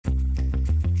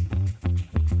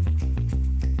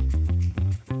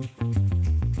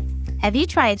Have you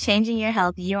tried changing your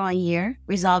health year on year,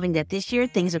 resolving that this year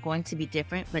things are going to be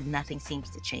different, but nothing seems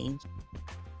to change?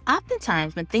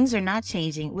 Oftentimes, when things are not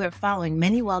changing, we're following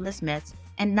many wellness myths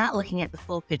and not looking at the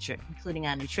full picture, including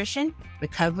our nutrition,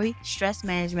 recovery, stress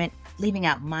management, leaving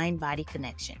out mind-body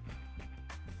connection.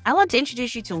 I want to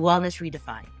introduce you to Wellness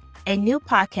Redefined, a new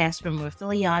podcast from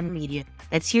Refilion Media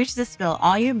that's here to dispel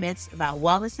all your myths about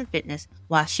wellness and fitness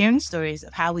while sharing stories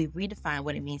of how we redefine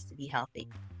what it means to be healthy.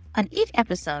 On each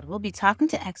episode, we'll be talking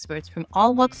to experts from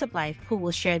all walks of life who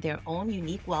will share their own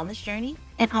unique wellness journey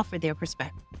and offer their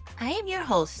perspective. I am your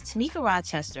host, Tamika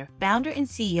Rochester, founder and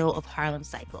CEO of Harlem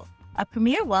Cycle, a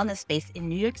premier wellness space in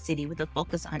New York City with a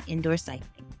focus on indoor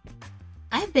cycling.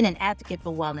 I've been an advocate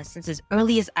for wellness since as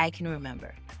early as I can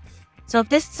remember. So if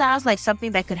this sounds like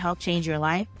something that could help change your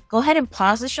life, go ahead and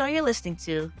pause the show you're listening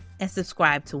to and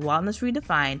subscribe to Wellness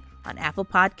Redefined on Apple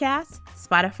Podcasts,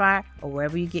 Spotify, or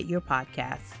wherever you get your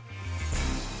podcasts.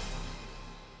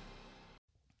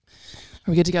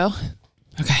 Are we good to go?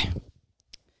 Okay.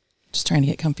 Just trying to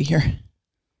get comfy here.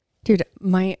 Dude,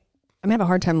 I'm having a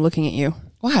hard time looking at you.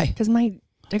 Why? Because I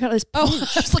got this. Oh,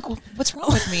 I was like, what's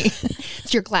wrong with me?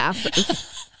 It's your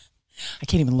glasses. I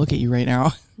can't even look at you right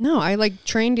now. No, I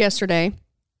trained yesterday.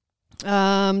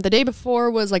 The day before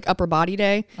was upper body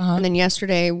day. And then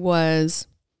yesterday was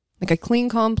a clean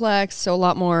complex. So a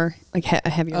lot more a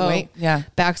heavier weight. Yeah.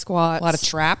 Back squats. A lot of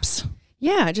traps.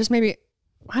 Yeah. Just maybe,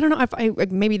 I don't know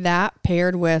if maybe that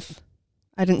paired with,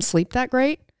 I didn't sleep that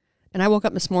great. And I woke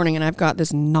up this morning and I've got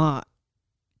this knot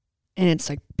and it's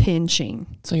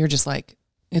pinching. So you're just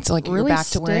it's like really you're back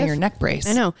to wearing stiff. your neck brace.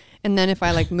 I know. And then if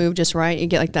I move just right, you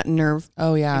get that nerve.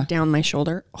 Oh yeah. Down my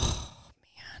shoulder. Oh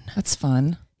man. That's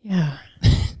fun. Yeah.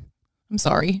 I'm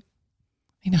sorry.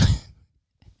 I know.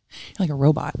 You're like a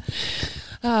robot.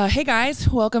 Hey guys,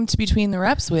 welcome to Between the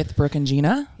Reps with Brooke and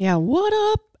Jeanna. Yeah. What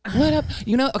up? What up?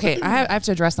 Okay, I have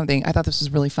to address something. I thought this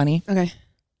was really funny. Okay.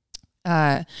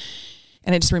 And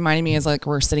it just reminded me as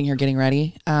we're sitting here getting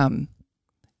ready.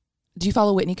 Do you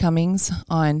follow Whitney Cummings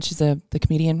she's the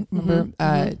comedian,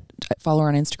 remember? Follow her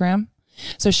on Instagram.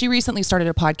 So she recently started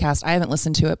a podcast. I haven't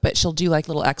listened to it, but she'll do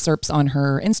little excerpts on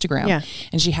her Instagram. Yeah.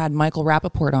 And she had Michael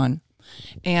Rappaport on.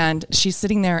 And she's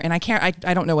sitting there and I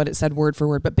don't know what it said word for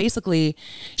word, but basically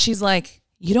she's like,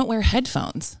 you don't wear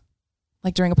headphones.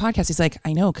 During a podcast, he's like,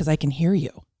 I know, because I can hear you.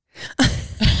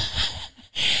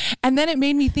 And then it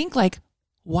made me think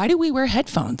why do we wear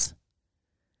headphones?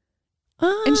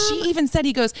 And she even said,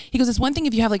 he goes, it's one thing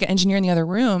if you have an engineer in the other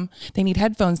room, they need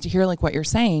headphones to hear what you're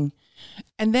saying.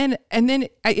 And then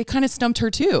it kind of stumped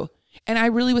her too. And I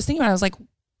really was thinking about it. I was like,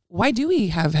 why do we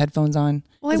have headphones on?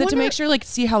 Well, is it to make sure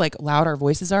see how loud our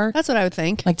voices are? That's what I would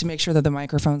think. To make sure that the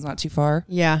microphone's not too far.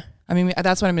 Yeah. I mean,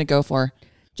 that's what I'm going to go for.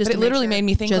 But it literally made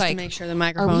me think just to make sure the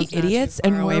microphone's are we idiots not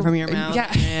too far and away from your mouth. Yeah.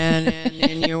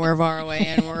 And you were far away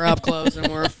and we're up close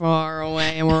and we're far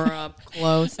away and we're up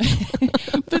close.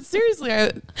 But seriously,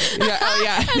 that's not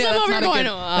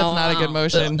a good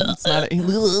motion. It's not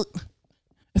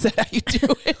is that how you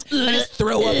do it? I just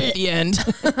throw up at the end.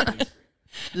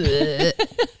 Yeah.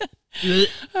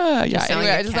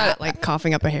 Anyway, I just thought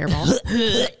coughing up a hairball.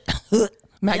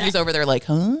 Maggie's over there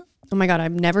huh? Oh my God,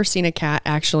 I've never seen a cat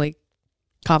actually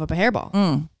cough up a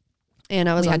hairball. And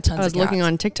I was looking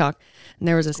on TikTok and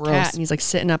there was this cat and he's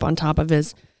sitting up on top of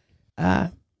his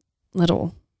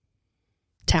little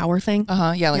tower thing.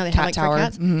 Yeah, cat tower.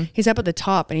 Mm-hmm. He's up at the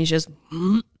top and he's just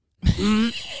and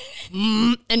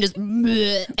just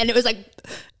and it was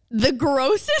the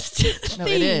grossest thing. No,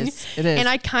 it is. And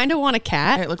I kind of want a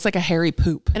cat. It looks like a hairy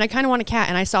poop. And I kind of want a cat.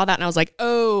 And I saw that and I was like,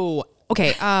 oh,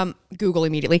 okay. Google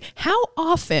immediately. How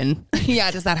often?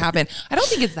 Yeah, does that happen? I don't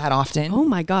think it's that often. Oh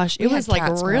my gosh. It was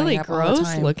really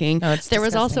gross looking. No, it's there disgusting.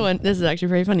 was also this is actually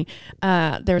very funny.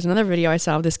 There was another video I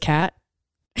saw of this cat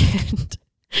and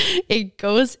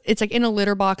it's in a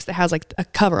litter box that has a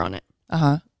cover on it.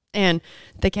 And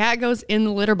the cat goes in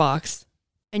the litter box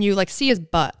and you see his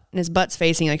butt and his butt's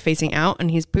facing out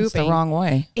and he's pooping. It's the wrong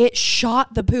way. It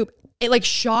shot the poop. It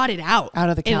shot it out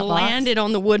of the cat box. It landed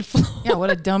on the wood floor. Yeah, what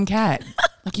a dumb cat.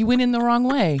 You went in the wrong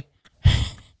way.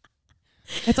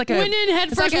 It's went in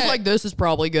head first. Was this is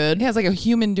probably good. Yeah, it's a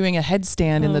human doing a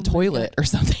headstand in the toilet or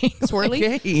something.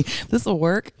 Swirly? Hey, this will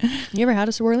work. You ever had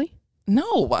a swirly?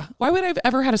 No. Why would I have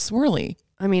ever had a swirly?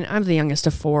 I mean, I'm the youngest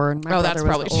of four and my brother that's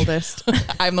probably was the oldest.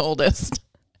 I'm the oldest.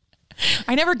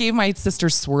 I never gave my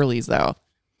sisters swirlies though.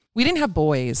 We didn't have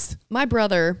boys. My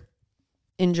brother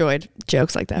enjoyed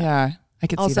jokes like that. Yeah, I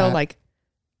could see that. Also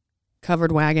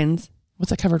covered wagons.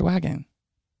 What's a covered wagon?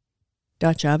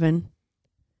 Dutch oven.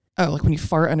 Oh, when you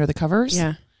fart under the covers?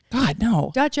 Yeah. God,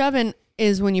 no. Dutch oven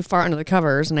is when you fart under the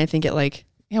covers, and I think it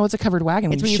Yeah, what's a covered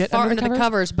wagon? It's when you shit fart under under the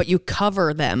covers, but you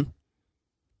cover them.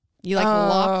 You like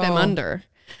lock them under.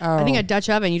 Oh. I think a Dutch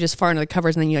oven, you just fart under the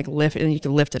covers and then you like lift it and you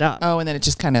can lift it up. Oh, and then it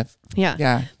just kind of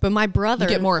yeah. But my brother, you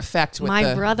get more effect with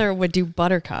my brother would do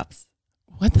buttercups.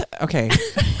 What the? Okay.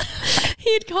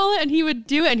 He'd call it and he would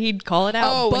do it and he'd call it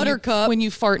out. Buttercup. When you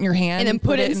fart in your hand and then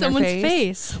put it in someone's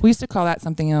face. We used to call that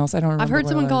something else. I don't remember. I've heard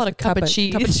someone call it a cup of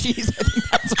cheese. Cup of cheese. I think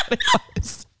that's what it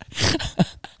was.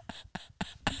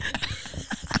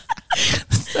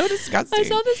 So disgusting. I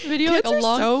saw this video like a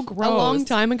long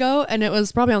time ago, and it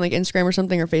was probably on like Instagram or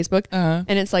something or Facebook, and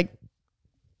it's like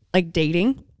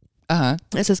dating.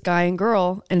 It's this guy and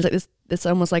girl, and it's like this. It's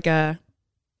almost like the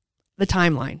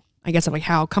timeline, I guess, of like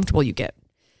how comfortable you get.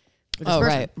 With this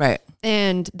person. Right.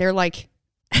 And they're like,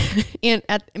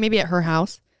 maybe at her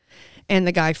house, and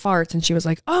the guy farts, and she was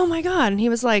like, "Oh my god!" And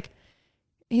he's like,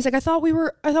 "I thought we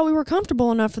were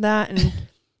comfortable enough for that," and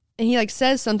and he like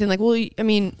says something like, "Well, I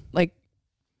mean, like."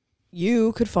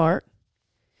 You could fart.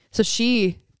 So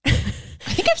she I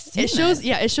think I've seen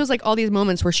it shows like all these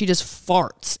moments where she just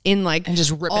farts in like and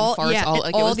just ripping farts like all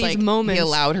it was these like moments. He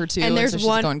allowed her to. And there's so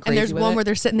one going crazy where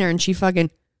they're sitting there and she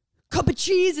fucking cup of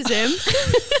cheese is him.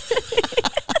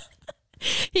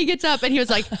 He gets up and he was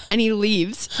like, and he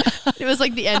leaves. It was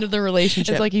like the end of the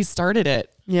relationship. It's like he started it.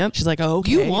 Yep. She's like, oh,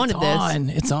 okay, you wanted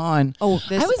it's on. Oh,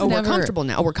 we're comfortable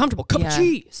now. We're comfortable. Cup of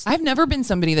cheese. I've never been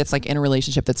somebody that's like in a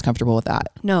relationship that's comfortable with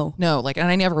that. No, like, and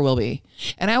I never will be.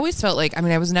 And I always felt like, I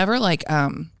mean, I was never like, I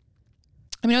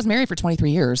was married for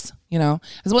 23 years, you know,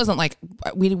 it wasn't like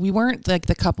we weren't like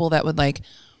the couple that would like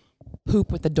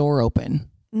poop with the door open.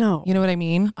 No. You know what I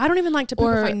mean? I don't even like to poop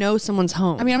if I know someone's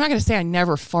home. I mean, I'm not going to say I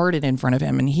never farted in front of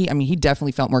him. And he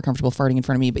definitely felt more comfortable farting in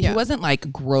front of me, but he wasn't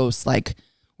like gross, like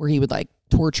where he would like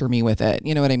torture me with it.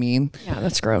 You know what I mean? Yeah,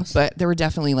 that's gross. But there were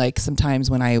definitely like some times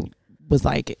when I was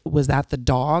like, was that the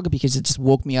dog? Because it just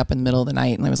woke me up in the middle of the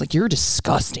night and I was like, you're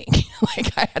disgusting.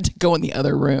 Like I had to go in the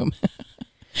other room.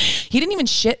 He didn't even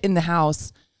shit in the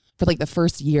house for like the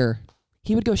first year.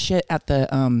 He would go shit at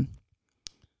the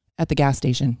gas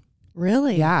station.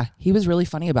 Really? Yeah. He was really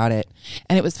funny about it.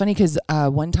 And it was funny because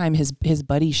one time his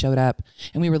buddy showed up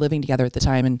and we were living together at the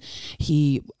time and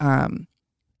he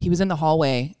was in the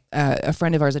hallway. A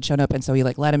friend of ours had shown up and so he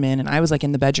like let him in and I was like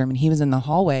in the bedroom and he was in the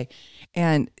hallway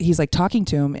and he's like talking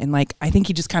to him and like I think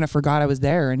he just kind of forgot I was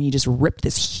there and he just ripped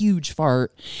this huge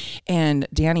fart and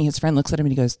Danny, his friend, looks at him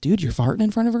and he goes, dude, you're farting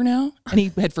in front of her now? And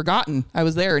he had forgotten I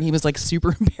was there and he was like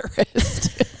super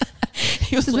embarrassed.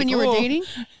 He was like, when you were dating?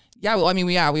 Yeah, well, I mean,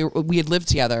 we had lived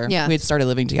together. Yeah, we had started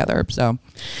living together. So,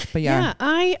 but yeah,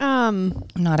 I'm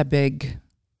not a big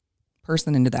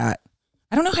person into that.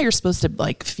 I don't know how you're supposed to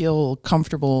like feel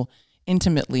comfortable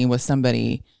intimately with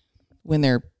somebody when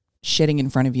they're shitting in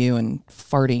front of you and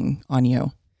farting on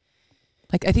you.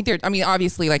 Like, I think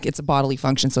obviously, like it's a bodily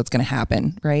function, so it's going to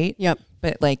happen, right? Yep.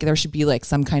 But like, there should be like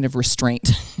some kind of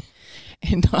restraint,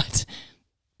 and not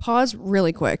pause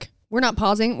really quick. We're not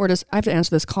pausing. I have to answer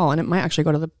this call, and it might actually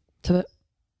go to the.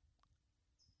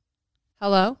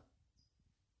 Hello?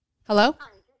 Hi,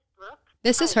 Brooke.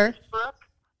 This is her.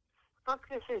 Brooke,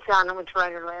 this is Jeanna with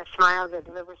Writer Last Mile, the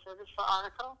delivery service for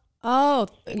Article. Oh.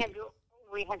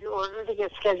 We have your order to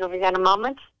get scheduled. We got a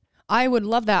moment? I would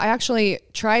love that. I actually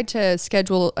tried to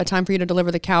schedule a time for you to deliver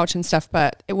the couch and stuff,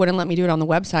 but it wouldn't let me do it on the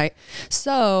website.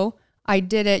 So I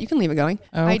did it. You can leave it going.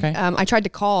 Oh, okay. I tried to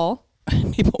call,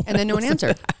 and then no one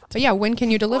answered. But yeah, when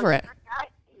can you deliver it?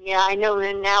 I know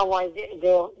now why they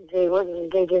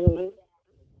didn't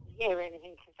hear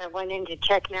anything because I went in to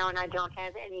check now and I don't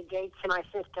have any dates in my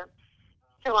system.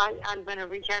 So I'm going to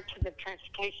reach out to the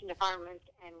transportation department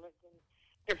and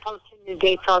they're posting new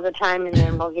dates all the time and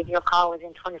then we'll give you a call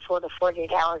within 24 to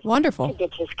 48 hours. Wonderful. To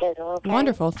get your schedule. Okay?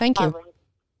 Wonderful. Thank you. That's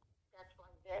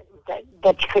why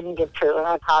that couldn't get through and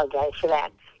I apologize for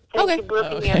that. Thank you,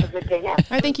 Brooke, and you have a good day now. All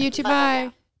right, thank you. You too.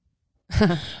 Bye.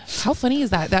 How funny is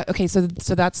that? Okay, so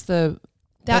that's the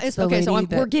okay. So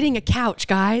we're getting a couch,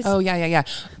 guys. Oh yeah.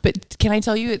 But can I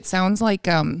tell you, it sounds like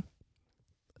a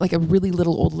really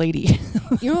little old lady.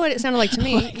 You know what it sounded like to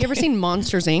me? You ever seen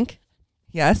Monsters Inc?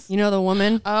 Yes. You know the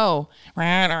woman? Oh.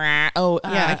 Yeah,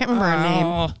 I can't remember her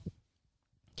name.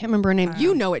 Can't remember her name.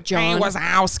 You know it, John.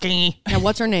 Wazowski. Now,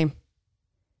 what's her name?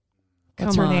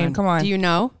 What's her name? Come on. Do you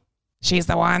know? She's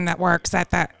the one that works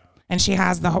and she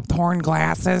has the horn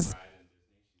glasses.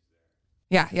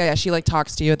 Yeah. She like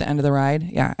talks to you at the end of the ride.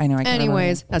 Yeah, I know.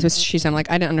 Anyways, that's what she sounded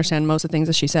like. I didn't understand most of the things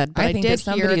that she said, but I did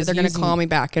hear that they're going to call me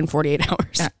back in 48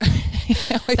 hours.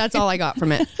 Yeah. That's all I got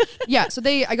from it. Yeah. So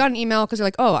I got an email because they're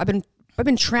like, oh, I've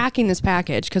been tracking this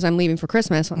package because I'm leaving for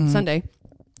Christmas on Sunday,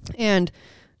 and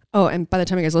by the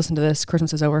time you guys listen to this,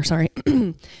 Christmas is over. Sorry.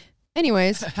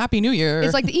 Anyways, Happy New Year.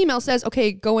 it's like the email says,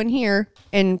 okay, go in here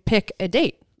and pick a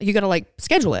date. You got to like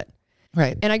schedule it.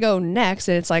 Right. And I go next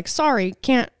and it's like, sorry,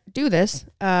 can't do this.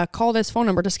 Call this phone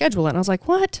number to schedule it. And I was like,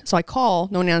 what? So I call,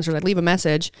 no one answers. I leave a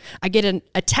message. I get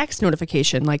a text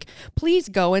notification like, please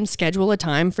go and schedule a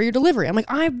time for your delivery. I'm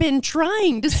like, I've been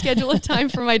trying to schedule a time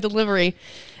for my delivery.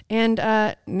 And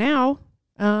now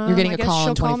you're getting a call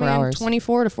in 24 hours.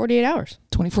 24 to 48 hours.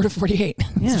 24 to 48.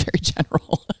 Yeah. It's very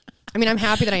general. I mean, I'm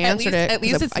happy that I answered it. At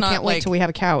least it's I not can't wait till we have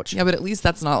a couch. Yeah, but at least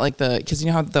that's not like because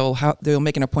you know how they'll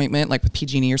make an appointment like with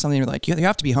PG&E or something. You're like, you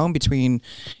have to be home between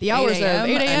the hours of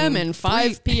 8 a.m. and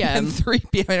 5 p.m. and 3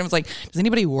 p.m. And I was like, does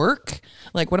anybody work?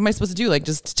 Like, what am I supposed to do? Like,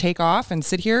 just take off and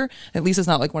sit here? At least it's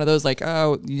not like one of those like,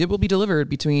 oh, it will be delivered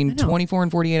between 24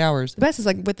 and 48 hours. The best is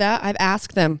like with that, I've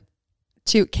asked them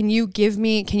can you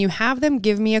have them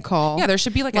give me a call? Yeah, there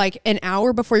should be like an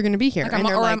hour before you're going to be here. Like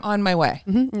I'm on my way.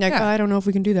 Mm-hmm. Like, I don't know if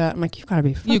we can do that. I'm like, you've got to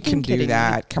be fucking You can do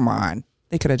that. me. Come on.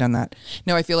 They could have done that.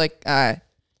 No, I feel like, what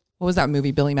was that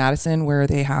movie, Billy Madison, where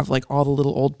they have like all the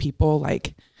little old people,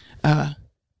 like,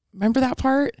 remember that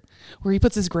part where he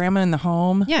puts his grandma in the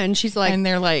home? Yeah. And she's like, and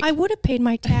they're like, I would have paid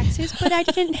my taxes, but I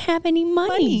didn't have any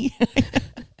money.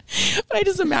 But I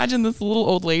just imagine this little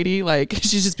old lady, like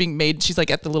she's just being made. She's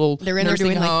like at the little they're in there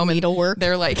doing home like needlework.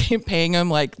 They're like paying them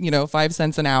like 5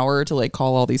 cents an hour to like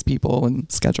call all these people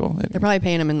and schedule it. They're probably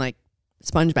paying them in like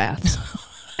sponge baths.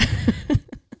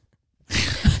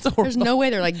 There's no way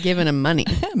they're like giving them money.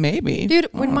 Maybe, dude.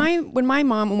 When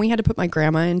we had to put my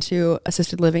grandma into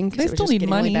assisted living because it was just getting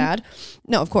really bad.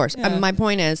 No, of course. Yeah. My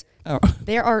point is,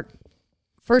 there are,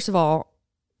 first of all,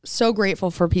 so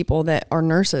grateful for people that are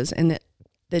nurses and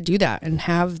that do that and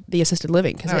have the assisted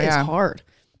living because it's hard.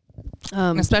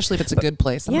 Especially if it's a good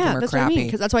place. Some of them are that's crappy. what I mean.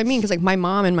 Because that's what I mean. Because like my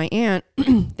mom and my aunt,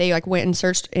 they like went and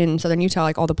searched in Southern Utah,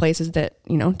 like all the places that,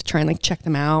 to try and like check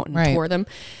them out and tour them.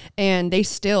 And they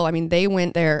still, they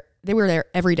went there, they were there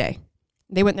every day.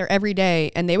 They went there every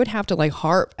day and they would have to like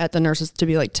harp at the nurses to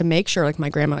be like, to make sure like my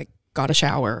grandma like got a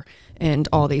shower and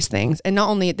all these things. And not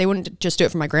only, they wouldn't just do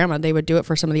it for my grandma, they would do it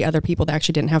for some of the other people that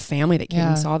actually didn't have family that came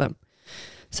and saw them.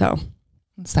 So.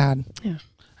 It's sad. Yeah.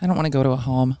 I don't want to go to a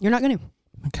home. You're not going to.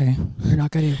 Okay. You're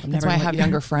not going to. That's why I have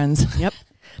younger friends. Yep.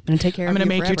 I'm going to take care of you. I'm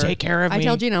going to make you take care of me. I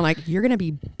tell Jeanna, like, you're going to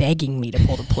be begging me to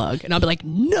pull the plug. And I'll be like,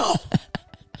 no.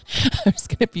 I'm just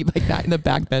going to be like that in the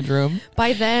back bedroom.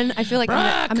 By then, I feel like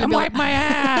I'm going to wipe my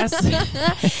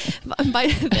ass. By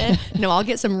then, no, I'll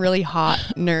get some really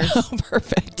hot nurse. Oh,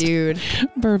 perfect. Dude.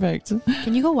 Perfect.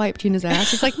 Can you go wipe Gina's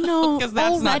ass? It's like, no. Because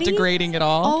that's already? Not degrading at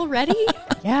all. Already?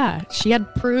 Yeah. She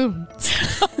had prunes.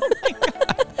 Oh my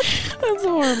God. That's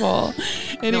horrible.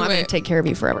 Anyway. No, I'm going to take care of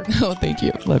you forever. Oh, thank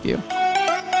you. Love you.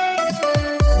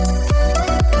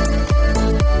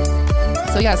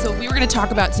 So we were going to talk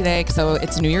about today. So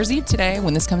it's New Year's Eve today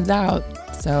when this comes out.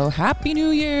 So Happy New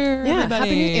Year, everybody.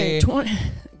 Happy New Year.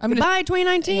 Goodbye,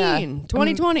 2019. Yeah,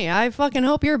 2020. I fucking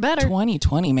hope you're better.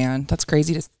 2020, man. That's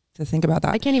crazy to think about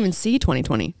that. I can't even see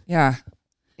 2020. Yeah.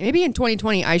 Maybe in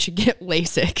 2020 I should get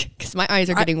LASIK because my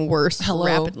eyes are getting worse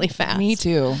rapidly fast. Me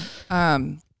too.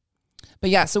 But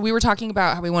yeah, so we were talking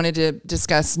about how we wanted to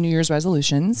discuss New Year's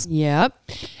resolutions. Yep.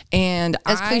 And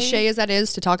as cliche as that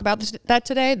is to talk about that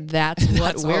today, that's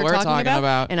what we're talking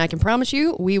about. And I can promise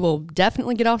you, we will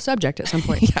definitely get off subject at some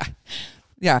point.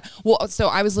 Yeah. Well, so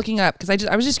I was looking up because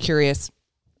I was just curious.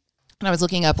 And I was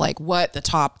looking up like what the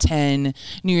top 10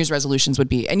 New Year's resolutions would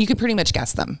be. And you could pretty much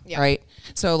guess them, right?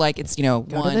 So like it's, go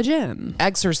to the gym,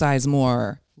 exercise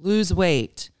more, lose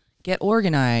weight, get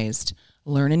organized,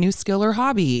 learn a new skill or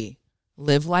hobby,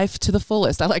 live life to the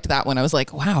fullest. I liked that one. I was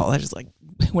like, wow, that's just like,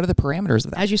 what are the parameters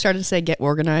of that? As you started to say, get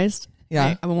organized.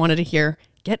 Yeah. I wanted to hear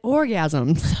get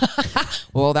orgasms.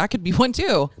 Well, that could be one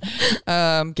too.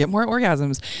 Get more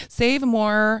orgasms, save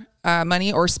more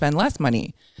money or spend less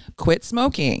money, quit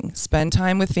smoking, spend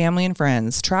time with family and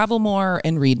friends, travel more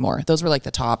and read more. Those were like the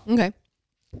top. Okay.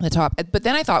 The top. But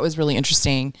then I thought it was really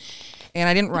interesting and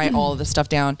I didn't write all of this stuff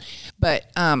down, but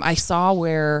I saw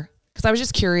because I was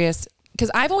just curious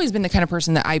because I've always been the kind of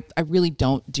person that I really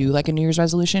don't do like a New Year's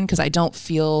resolution because I don't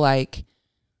feel like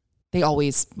they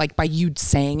always like by you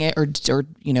saying it or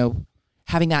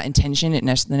having that intention, it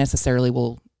necessarily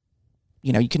will,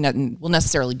 will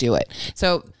necessarily do it.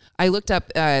 So I looked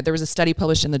up, there was a study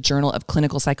published in the Journal of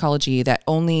Clinical Psychology that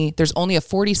there's only a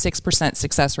 46%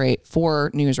 success rate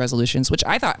for New Year's resolutions, which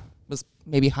I thought was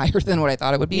maybe higher than what I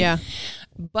thought it would be. Yeah.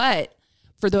 But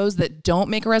for those that don't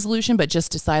make a resolution, but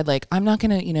just decide like, I'm not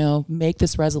going to, make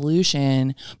this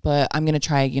resolution, but I'm going to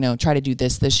try to do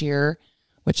this year,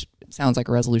 which sounds like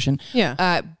a resolution.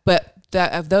 Yeah. But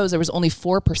of those, there was only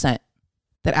 4%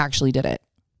 that actually did it.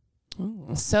 Ooh.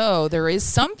 So there is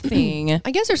something.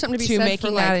 I guess there's something to be said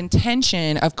making for that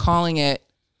intention of calling it,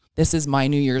 this is my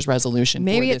New Year's resolution.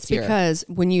 Maybe for it's this year. because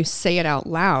when you say it out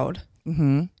loud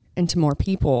and to more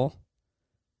people,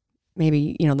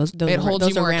 maybe, those it holds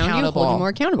you more accountable. Hold you more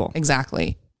accountable.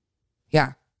 Exactly.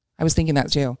 Yeah. I was thinking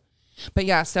that too. But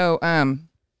yeah, so, and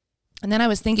then I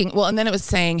was thinking, and then it was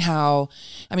saying how,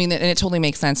 and it totally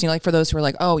makes sense. Like for those who are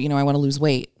like, oh, I want to lose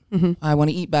weight. I want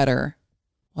to eat better.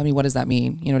 Well, what does that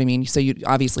mean? You know what I mean? So you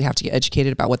obviously have to get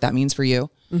educated about what that means for you.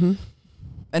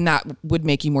 And that would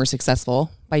make you more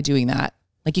successful by doing that.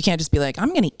 Like you can't just be like, I'm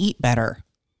going to eat better.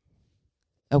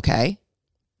 Okay.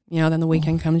 Then the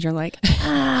weekend comes, you're like,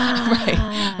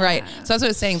 Right. So that's what I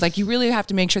was saying. It's like, you really have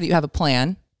to make sure that you have a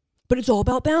plan. But it's all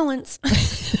about balance.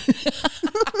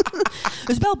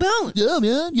 It's about balance. Yeah,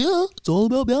 man. Yeah. It's all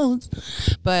about balance.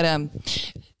 But,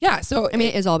 yeah. So it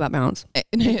is all about balance. It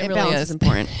really balance is is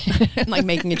important. I'm like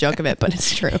making a joke of it, but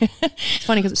it's true. It's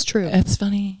funny because it's true. It's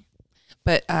funny.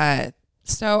 But,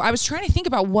 so I was trying to think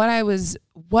about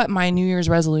what my New Year's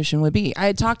resolution would be. I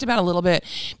had talked about a little bit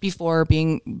before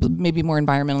being maybe more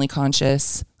environmentally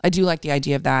conscious. I do like the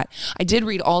idea of that. I did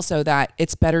read also that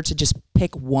it's better to just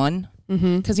pick one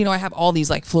because, I have all these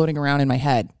like floating around in my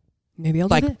head. Maybe I'll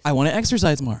like, do this. I want to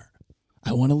exercise more.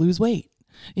 I want to lose weight.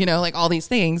 Like all these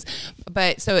things.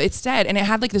 But so instead, and it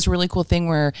had like this really cool thing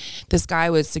where this guy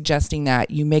was suggesting that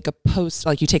you make a post,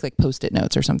 like you take like Post-it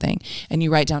notes or something and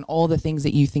you write down all the things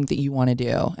that you think that you want to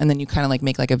do. And then you kind of like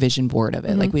make like a vision board of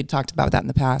it. Like we'd talked about that in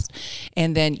the past.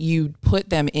 And then you put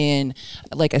them in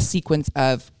like a sequence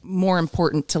of more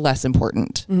important to less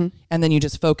important. And then you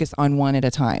just focus on one at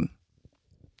a time.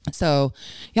 So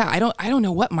yeah, I don't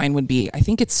know what mine would be. I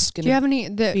think it's going to Do you have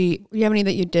any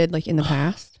that you did like in the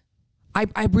past?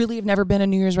 I really have never been a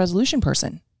New Year's resolution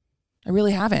person. I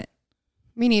really haven't.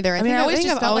 Me neither. I always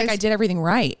just felt like I did everything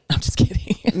right. I'm just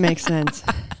kidding. Makes sense.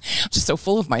 I'm just so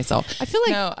full of myself. I feel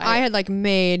like I had like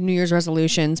made New Year's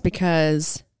resolutions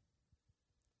because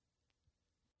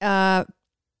I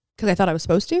thought I was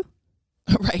supposed to.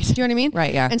 Right. Do you know what I mean?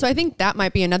 Right. Yeah. And so I think that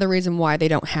might be another reason why they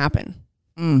don't happen.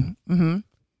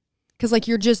 Because like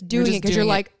you're just doing it because you're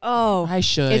like, oh, I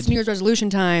should. It's New Year's resolution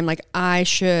time. Like I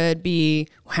should be.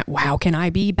 How can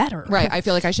I be better? Right. I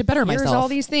feel like I should better myself. Here's all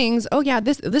these things. Oh yeah,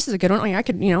 this is a good one. Oh, yeah, I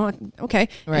could. Okay.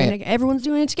 Right. And like, everyone's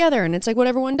doing it together, and it's like what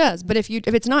everyone does. But if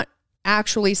it's not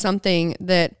actually something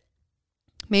that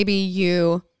maybe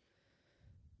you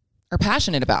are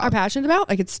passionate about,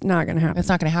 like it's not going to happen. It's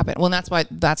not going to happen. Well, and that's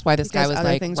why this guy was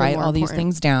like, write all these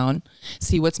things down,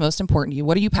 see what's most important to you.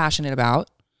 What are you passionate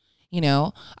about?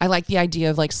 I like the idea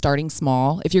of like starting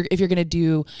small. If you're going to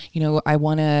do, I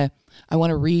want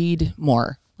to read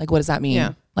more. Like, what does that mean?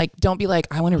 Yeah. Like, don't be like,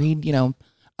 I want to read,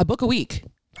 a book a week,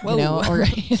 or,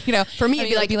 for me,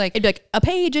 it'd be like a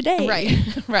page a day.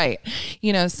 Right. Right.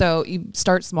 So you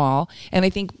start small. And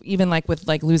I think even like with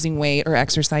like losing weight or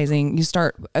exercising, you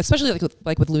start, especially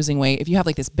like with losing weight, if you have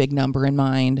like this big number in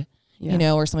mind,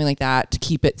 or something like that, to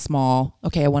keep it small.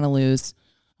 Okay. I want to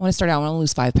start out, I want to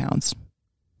lose 5 pounds.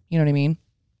 You know what I mean?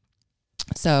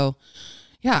 So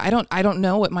yeah, I don't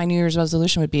know what my New Year's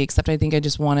resolution would be, except I think I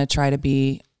just want to try to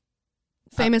be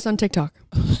famous on TikTok.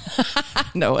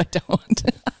 No, I don't.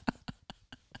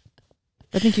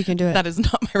 I think you can do it. That is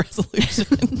not my resolution.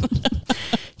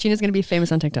 Gina's going to be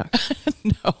famous on TikTok.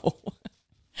 No.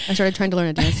 I started trying to learn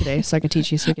a dance today so I can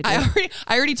teach you so you could do it.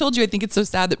 I already told you, I think it's so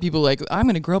sad that people are like, I'm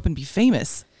going to grow up and be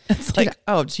famous. It's like,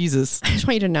 oh, Jesus. I just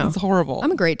want you to know. It's horrible.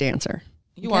 I'm a great dancer.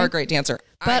 You are a great dancer.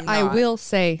 But I will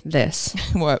say this.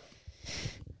 What?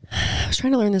 I was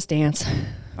trying to learn this dance.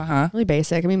 Really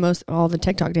basic. All the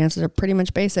TikTok dances are pretty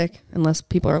much basic, unless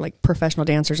people are like professional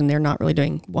dancers and they're not really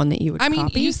doing one that you would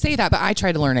copy. You say that, but I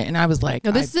tried to learn it and I was like,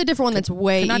 no, this is a different one that's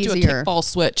way easier. easier. Do a kickball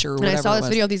switch or whatever. And I saw this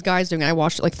video of these guys doing it. I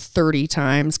watched it like 30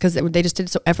 times because they just did it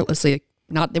so effortlessly.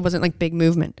 It wasn't like big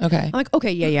movement. Okay. I'm like,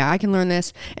 okay, yeah, I can learn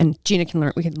this. And Jeanna can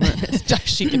learn, we can learn this.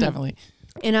 She can definitely.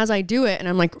 And as I do it and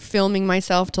I'm like filming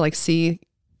myself to like see,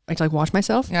 like to like watch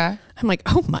myself. Yeah. I'm like,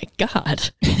 oh my God.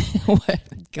 What?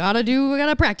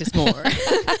 Gotta practice more.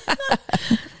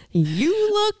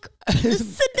 You look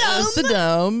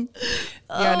Saddam.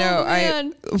 Yeah, no,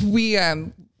 man. we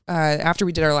after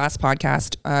we did our last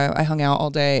podcast, I hung out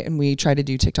all day and we tried to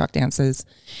do TikTok dances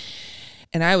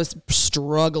and I was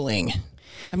struggling.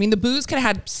 The booze could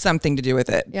have had something to do with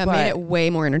it. Yeah, it made it way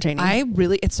more entertaining.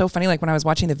 It's so funny. Like when I was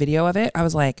watching the video of it, I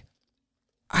was like,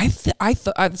 I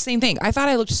thought the same thing. I thought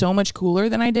I looked so much cooler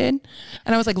than I did,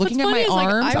 and I was like looking at my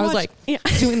arms. I was like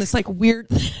doing this like weird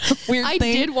thing. I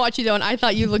did watch you though, and I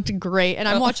thought you looked great. And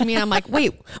I'm watching me, and I'm like,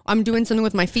 wait, I'm doing something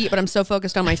with my feet, but I'm so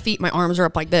focused on my feet, my arms are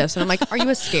up like this, and I'm like, are you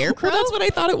a scarecrow? Well, that's what I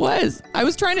thought it was. I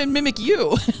was trying to mimic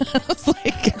you. I was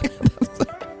like,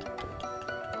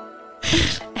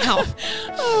 ow!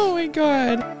 Oh my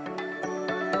god.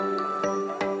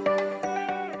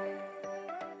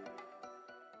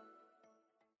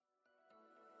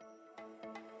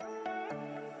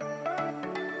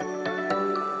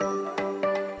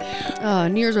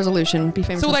 New Year's resolution, be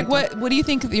famous. So like what do you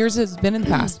think yours has been in the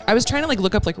past? I was trying to like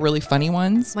look up like really funny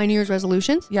ones. My New Year's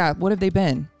resolutions? Yeah, what have they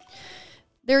been?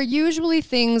 They're usually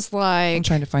things like I'm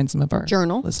trying to find some of our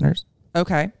journal listeners.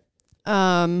 Okay.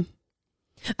 I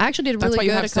actually did really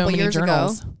good a couple years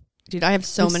ago. Dude, I have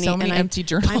so many empty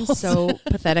journals. I'm so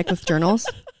pathetic with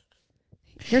journals.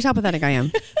 Here's how pathetic I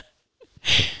am.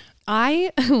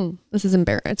 This is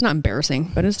embarrassing. It's not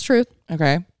embarrassing, but it's the truth.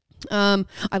 Okay.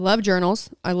 I love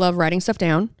journals. I love writing stuff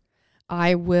down.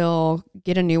 I will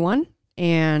get a new one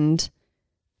and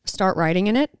start writing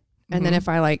in it. And then if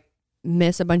I like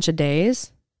miss a bunch of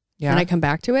days and I come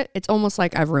back to it, it's almost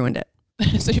like I've ruined it.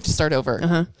 So you have to start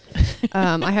over.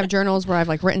 I have journals where I've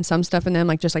like written some stuff in them,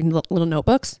 like just like little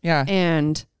notebooks. Yeah.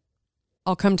 And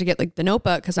I'll come to get like the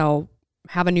notebook because I'll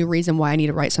have a new reason why I need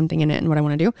to write something in it and what I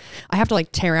want to do. I have to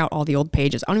like tear out all the old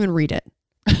pages. I don't even read it.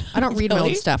 I don't read my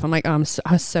old stuff. I'm like, I was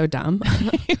so dumb.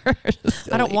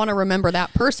 I don't want to remember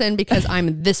that person because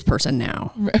I'm this person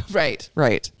now. Right.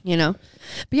 You know?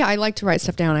 But yeah, I like to write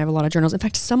stuff down. I have a lot of journals. In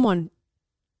fact,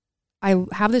 I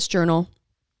have this journal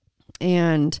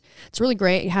and it's really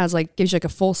great. It has like, gives you like a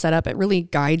full setup. It really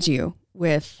guides you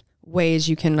with ways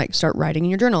you can like start writing in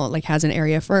your journal. It like has an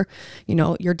area for, you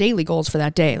know, your daily goals for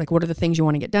that day. Like what are the things you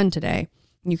want to get done today?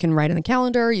 You can write in the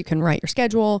calendar. You can write your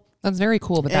schedule. That's very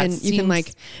cool. But you can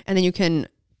like, and then you can,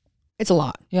 it's a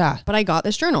lot. Yeah. But I got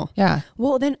this journal. Yeah.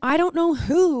 Well, then I don't know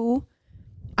who.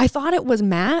 I thought it was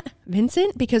Matt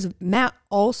Vincent because Matt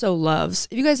also loves,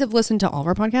 if you guys have listened to all of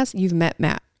our podcasts, you've met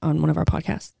Matt on one of our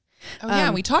podcasts. Oh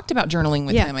yeah. We talked about journaling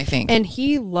with him, I think. And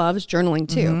he loves journaling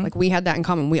too. Like we had that in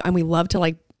common. We love to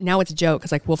like, now it's a joke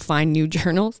because like we'll find new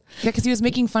journals. Yeah, because he was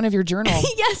making fun of your journal.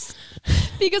 Yes,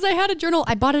 because I had a journal.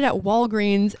 I bought it at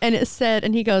Walgreens, and it said,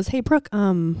 and he goes, "Hey Brooke, what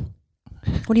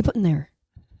are you putting there?"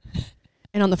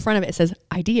 And on the front of it says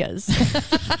ideas.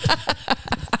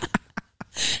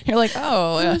 You're like,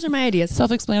 oh, those are my ideas.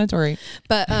 Self-explanatory.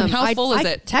 But how full is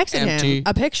it? Texted him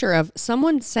a picture of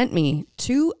someone sent me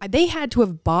they had to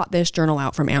have bought this journal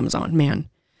out from Amazon, man.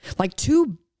 Like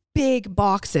 2 big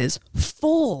boxes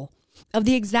full of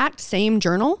the exact same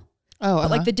journal.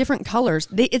 But like the different colors.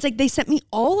 It's like they sent me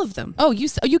all of them. Oh,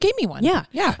 you gave me one. Yeah.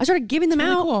 Yeah. I started giving them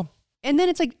really out. Cool. And then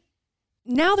it's like,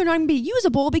 now they're not going to be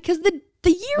usable because the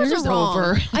years are wrong.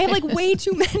 Over. I have like way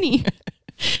too many.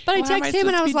 But I texted him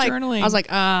and I was like,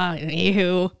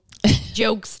 you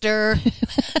jokester.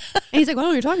 And he's like, what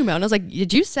are you talking about? And I was like,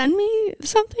 did you send me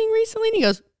something recently? And he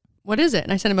goes, what is it?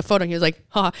 And I sent him a photo and he was like,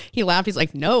 he laughed. He's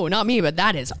like, no, not me, but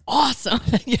that is awesome.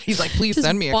 Yeah, he's like, please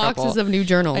send me a couple. Boxes of new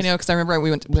journals. I know, because I remember we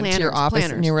went to your office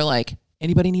and you were like,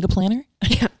 anybody need a planner?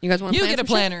 Yeah, you guys want to get a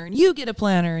planner and you get a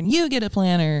planner and you get a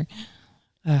planner.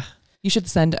 You should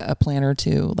send a planner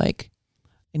to like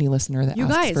any listener that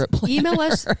asks for a planner. Email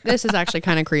us. This is actually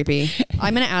kind of creepy.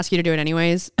 I'm going to ask you to do it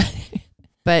anyways,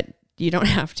 but you don't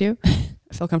have to.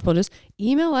 I feel comfortable. Just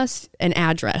email us an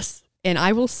address and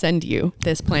I will send you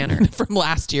this planner from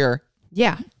last year.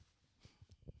 Yeah.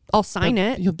 I'll sign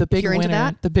it. The big winner. Into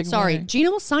that. The big Sorry, winner.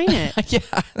 Jeanna will sign it.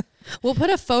 Yeah. We'll put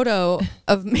a photo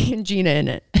of me and Jeanna in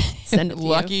it. Send it to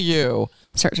Lucky you.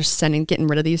 Start just getting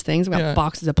rid of these things. We got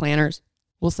boxes of planners.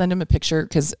 We'll send him a picture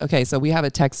because, so we have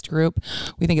a text group.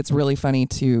 We think it's really funny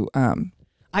to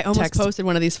I almost posted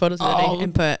one of these photos the other day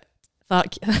and put,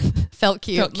 felt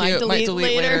cute. Might delete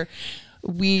later.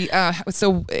 We,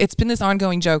 so it's been this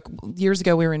ongoing joke. Years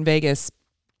ago, we were in Vegas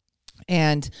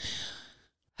and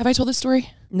have I told this story?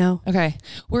 No. Okay.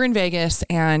 We're in Vegas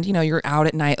and, you're out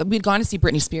at night. We'd gone to see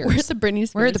Britney Spears. We're at the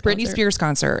Britney Spears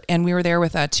concert. And we were there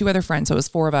with 2 other friends. So it was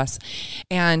 4 of us.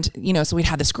 And, so we'd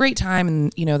had this great time.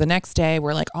 And, the next day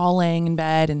we're like all laying in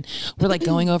bed and we're like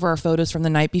going over our photos from the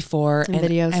night before and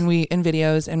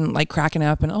videos and like cracking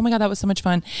up. And oh my God, that was so much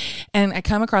fun. And I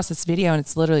come across this video and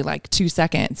it's literally like 2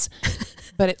 seconds,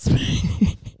 but it's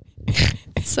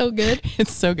so good.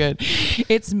 It's so good.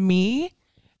 It's me.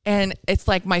 And it's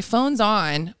like my phone's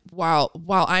on while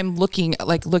I'm looking at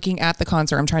the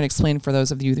concert. I'm trying to explain for those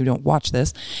of you who don't watch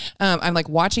this. I'm like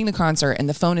watching the concert and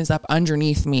the phone is up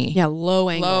underneath me. Yeah, low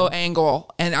angle.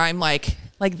 And I'm like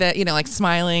like the, you know, like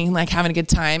smiling, like having a good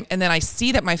time. And then I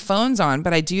see that my phone's on,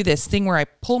 but I do this thing where I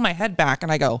pull my head back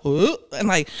and I go, "Huh?"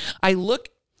 And I look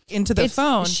into the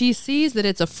phone. She sees that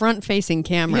it's a front facing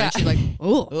camera. Yeah. And she's like,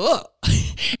 oh,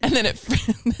 and then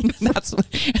that's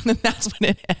when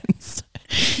it ends.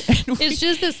 It's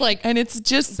just this like, and it's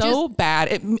just so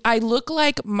bad. I look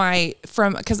like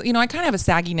because, you know, I kind of have a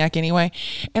saggy neck anyway,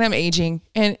 and I'm aging,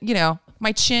 and, you know,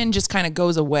 my chin just kind of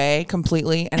goes away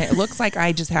completely, and it looks like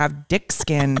I just have dick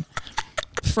skin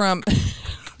from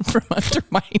under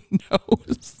my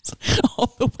nose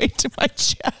all the way to my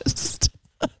chest.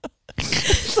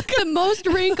 It's like the most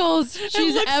wrinkles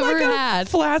she's ever had.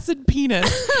 Flaccid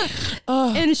penis.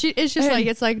 And it's just like,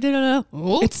 it's like,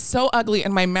 it's so ugly.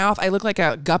 In my mouth, I look like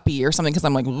a guppy or something because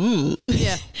I'm like, ooh.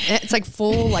 Yeah. It's like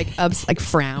full, like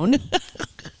frown.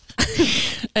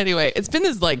 Anyway, it's been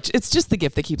this like, it's just the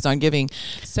gift that keeps on giving.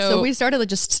 So we started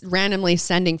just randomly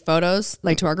sending photos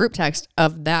like to our group text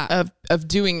of that. Of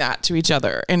doing that to each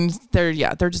other. And they're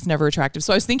just never attractive.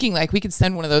 So I was thinking like we could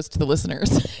send one of those to the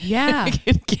listeners. Yeah.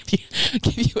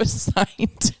 give you a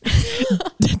signed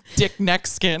dick neck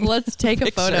skin. Let's take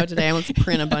a photo today and let's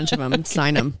print a bunch of them and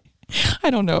sign them. I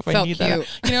don't know if I need that.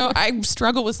 You know, I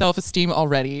struggle with self-esteem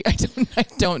already. I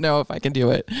don't know if I can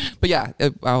do it. But yeah,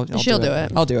 she'll do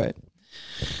it. I'll do it.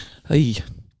 Hey.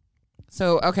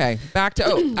 So, okay, back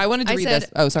to, I wanted to read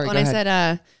this. Oh, sorry, go ahead. When I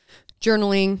said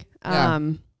journaling,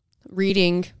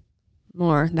 reading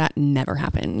more, that never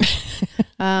happened.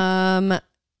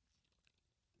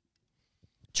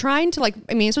 Trying to like,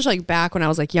 I mean, especially like back when I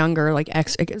was like younger, like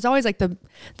it was always like the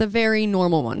very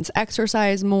normal ones.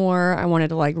 Exercise more. I wanted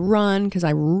to like run because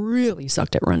I really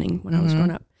sucked at running when I was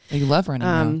growing up. You love running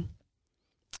now.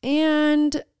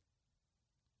 And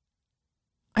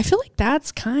I feel like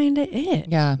that's kind of it.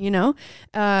 Yeah. You know,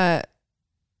 what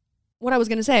I was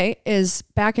going to say is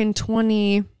back in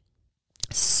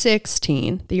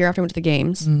 2016, the year after I went to the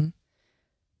games, it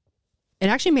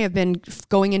actually may have been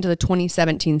going into the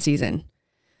 2017 season.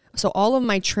 So all of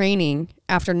my training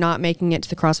after not making it to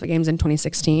the CrossFit Games in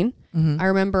 2016, I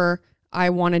remember I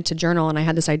wanted to journal and I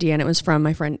had this idea, and it was from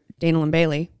my friend Dana Lynn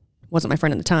Bailey. Wasn't my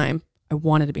friend at the time. I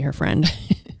wanted to be her friend.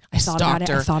 I thought about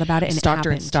it and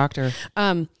stalked her.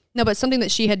 No, but something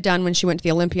that she had done when she went to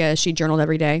the Olympia is she journaled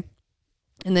every day.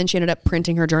 And then she ended up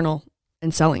printing her journal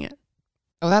and selling it.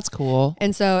 Oh, that's cool.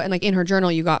 And so, and like in her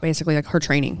journal, you got basically like her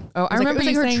training. Oh, I remember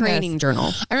you saying her training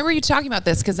journal. I remember you talking about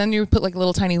this because then you put like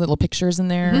tiny little pictures in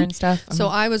there and stuff. So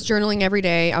I was journaling every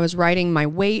day. I was writing my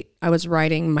weight. I was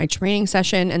writing my training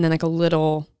session, and then like a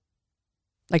little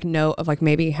like note of like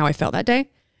maybe how I felt that day.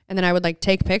 And then I would like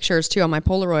take pictures too on my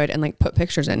Polaroid and like put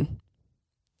pictures in.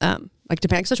 Like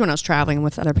depending, especially when I was traveling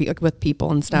with other people, like with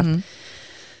people and stuff.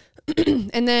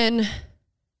 And then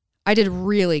I did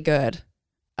really good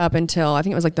up until I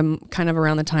think it was like the kind of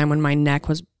around the time when my neck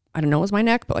was, I don't know, it was my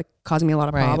neck, but like causing me a lot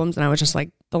of problems. And I was just like,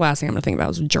 the last thing I'm going to think about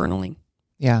was journaling.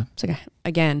 Yeah. It's like,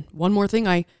 again, one more thing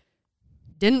I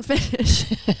didn't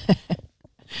finish.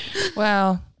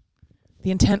 Well,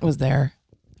 the intent was there.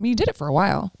 I mean, you did it for a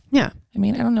while. Yeah. I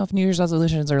mean, I don't know if New Year's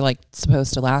resolutions are like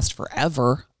supposed to last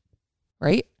forever,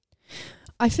 right?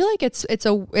 I feel like it's I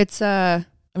mean,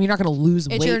 you're not going to lose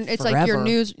weight it's forever. like your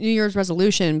New Year's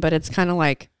resolution, but it's kind of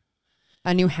like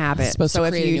a new habit. So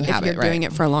if you're doing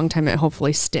it for a long time, it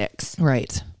hopefully sticks.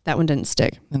 Right. That one didn't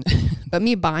stick. But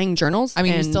me buying journals, I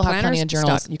mean, you still have plenty of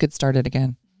journals. Stuck. You could start it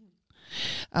again.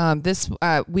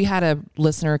 We had a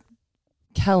listener,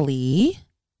 Kelly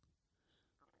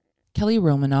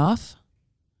Romanoff.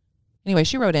 Anyway,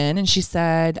 she wrote in and she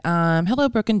said, hello,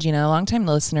 Brooke and Jeanna, longtime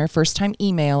listener, first time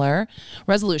emailer,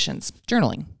 resolutions,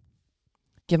 journaling.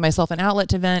 Give myself an outlet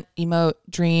to vent, emote,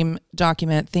 dream,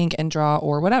 document, think, and draw,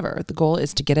 or whatever. The goal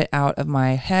is to get it out of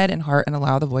my head and heart and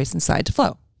allow the voice inside to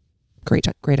flow. Great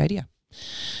idea.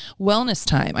 Wellness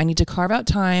time. I need to carve out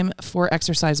time for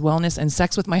exercise, wellness, and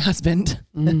sex with my husband.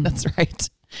 That's right.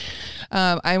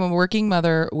 I'm a working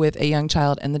mother with a young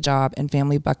child, and the job and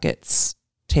family buckets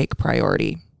take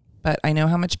priority. But I know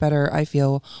how much better I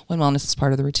feel when wellness is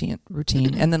part of the routine,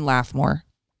 and then laugh more.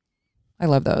 I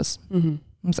love those.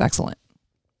 It's excellent.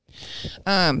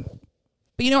 But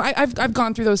you know, I've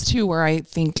gone through those too, where I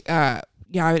think, I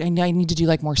need to do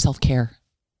like more self-care.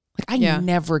 Like I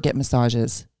never get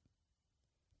massages.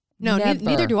 No,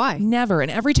 neither do I. Never.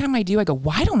 And every time I do, I go,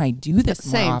 why don't I do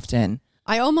this more often?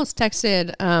 I almost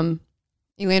texted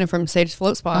Elena from Sage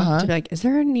Float Spa to be like, is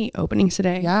there any openings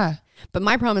today? Yeah. But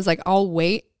my problem is like, I'll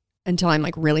wait until I'm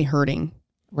like really hurting.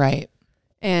 Right.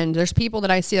 And there's people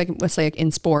that I see, like, let's say like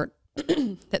in sport,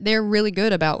 that they're really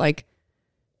good about like,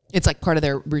 it's like part of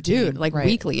their routine. Dude, like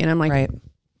weekly. And I'm like,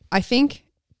 I think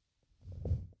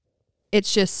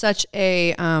it's just such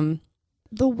a,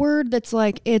 the word that's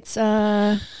like, it's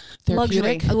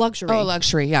luxury. A luxury. Oh,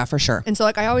 luxury. Yeah, for sure. And so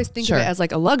like, I always think of it as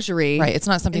like a luxury. Right. It's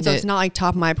not something and so it's not like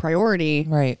top of my priority.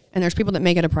 Right. And there's people that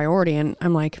make it a priority. And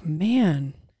I'm like,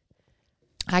 man,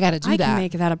 I got to do that. I can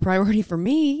make that a priority for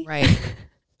me. Right.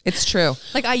 It's true.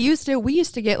 Like we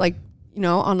used to get like, you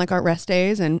know, on like our rest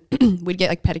days and we'd get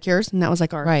like pedicures and that was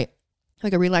like our,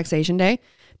 like a relaxation day.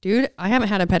 Dude, I haven't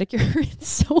had a pedicure in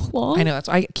so long. I know. That's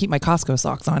why I keep my Costco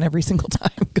socks on every single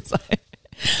time because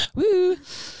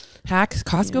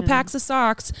Costco packs of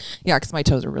socks. Yeah, because my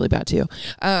toes are really bad too.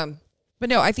 But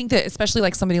no, I think that especially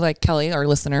like somebody like Kelly, our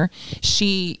listener,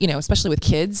 she, you know, especially with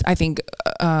kids, I think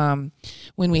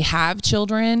when we have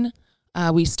children,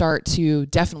 we start to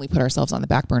definitely put ourselves on the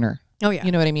back burner. Oh yeah.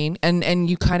 You know what I mean? And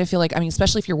you kind of feel like, I mean,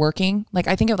 especially if you're working, like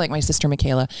I think of like my sister,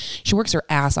 Michaela, she works her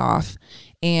ass off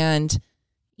and,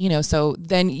 you know, so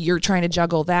then you're trying to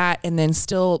juggle that and then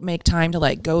still make time to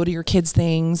like go to your kids'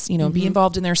 things, you know, be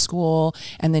involved in their school.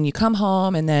 And then you come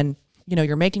home and then, you know,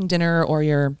 you're making dinner or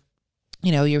you're,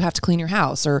 you know, you have to clean your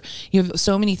house or you have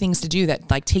so many things to do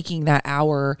that like taking that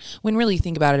hour, when really you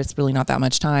think about it, it's really not that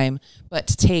much time, but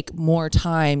to take more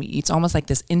time, it's almost like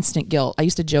this instant guilt. I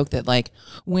used to joke that like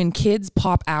when kids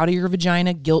pop out of your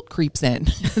vagina, guilt creeps in.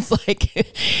 It's like,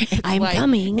 I'm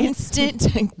coming.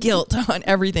 Instant guilt on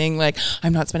everything. Like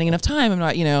I'm not spending enough time. I'm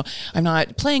not, you know, I'm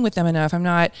not playing with them enough. I'm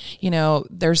not, you know,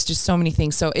 there's just so many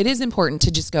things. So it is important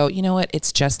to just go, you know what,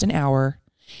 it's just an hour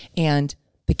and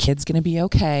the kid's going to be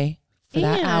okay. For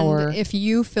that hour. If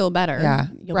you feel better,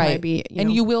 you'll probably be,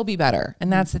 you will be better. And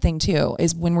that's the thing too,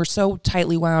 is when we're so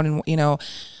tightly wound and, you know,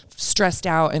 stressed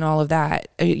out and all of that,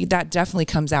 that definitely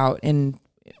comes out in,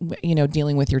 you know,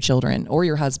 dealing with your children or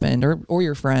your husband or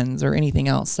your friends or anything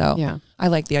else. So yeah, I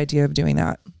like the idea of doing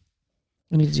that.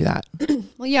 We need to do that.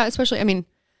 Well, yeah, especially, I mean,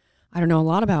 I don't know a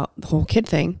lot about the whole kid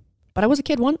thing, but I was a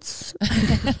kid once.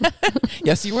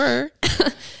 Yes, you were.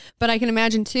 But I can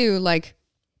imagine too, like,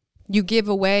 you give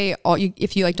away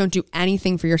if you like don't do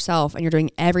anything for yourself and you're doing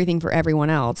everything for everyone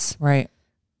else. Right.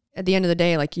 At the end of the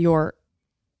day, like you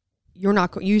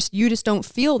just don't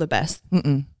feel the best.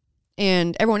 Mm-mm.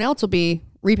 And everyone else will be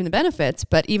reaping the benefits.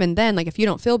 But even then, like if you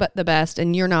don't feel the best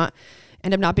and you're not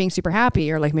end up not being super happy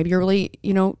or like maybe you're really,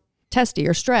 you know, testy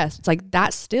or stressed, it's like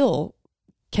that still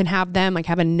can have them like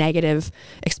have a negative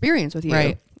experience with you.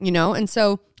 Right. You know, and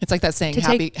so it's like that saying,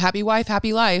 happy wife,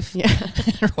 happy life. Yeah.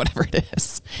 Or whatever it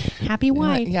is. Happy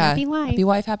wife, happy life. Happy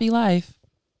wife, happy life.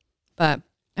 But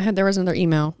there was another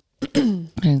email. I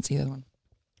didn't see that one.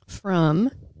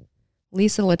 From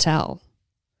Lisa Littell.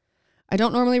 I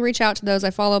don't normally reach out to those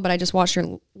I follow, but I just watched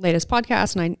your latest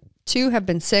podcast and I too have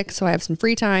been sick, so I have some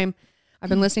free time. I've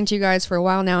been listening to you guys for a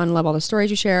while now and love all the stories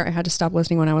you share. I had to stop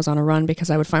listening when I was on a run because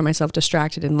I would find myself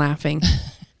distracted and laughing.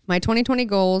 My 2020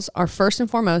 goals are first and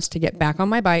foremost to get back on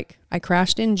my bike. I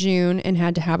crashed in June and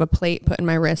had to have a plate put in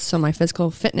my wrist, so my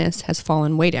physical fitness has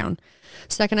fallen way down.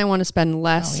 Second, I want to spend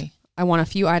less. I want a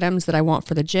few items that I want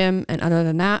for the gym, and other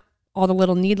than that, all the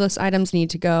little needless items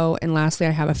need to go. And lastly,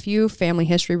 I have a few family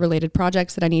history related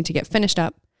projects that I need to get finished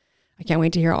up. I can't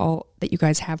wait to hear all that you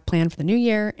guys have planned for the new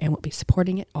year and will be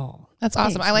supporting it all. That's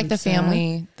awesome. Thanks, I like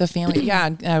Lisa. the family. Yeah.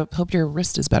 I hope your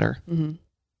wrist is better. Mm-hmm.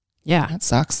 Yeah. That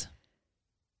sucks.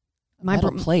 My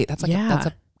plate. That's like that's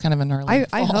a kind of a gnarly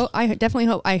fall.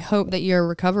 I hope that your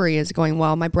recovery is going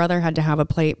well. My brother had to have a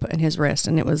plate put in his wrist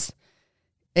and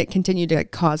it continued to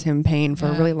cause him pain for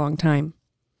a really long time.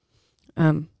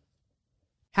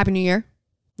 Happy New Year,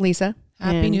 Lisa.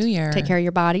 Happy New Year. Take care of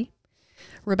your body.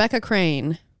 Rebecca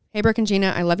Crane. Hey, Brooke and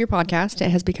Jeanna, I love your podcast.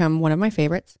 It has become one of my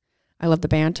favorites. I love the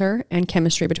banter and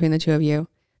chemistry between the two of you.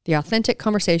 The authentic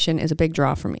conversation is a big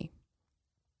draw for me.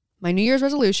 My New Year's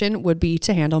resolution would be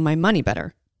to handle my money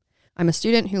better. I'm a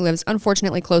student who lives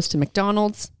unfortunately close to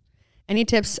McDonald's. Any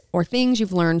tips or things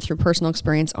you've learned through personal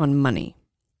experience on money?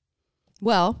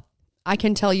 Well, I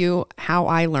can tell you how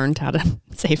I learned how to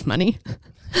save money.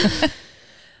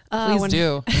 Please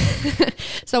do.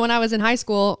 So when I was in high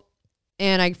school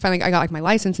and I got like my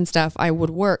license and stuff, I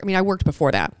would work. I mean, I worked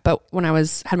before that, but when I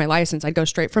had my license, I'd go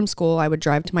straight from school. I would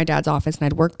drive to my dad's office and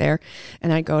I'd work there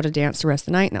and I'd go to dance the rest of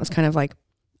the night. And that was kind of like,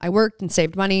 I worked and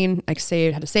saved money and like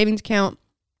had a savings account.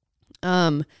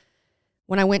 When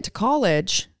I went to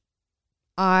college,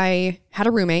 I had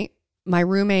a roommate. My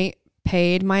roommate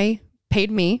paid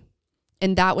me,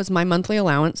 and that was my monthly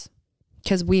allowance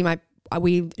because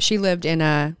she lived in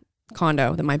a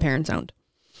condo that my parents owned.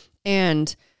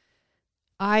 And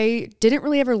I didn't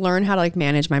really ever learn how to like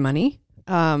manage my money.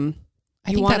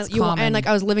 I think that's common. And like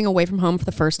I was living away from home for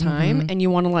the first time and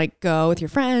you want to like go with your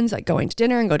friends, like going to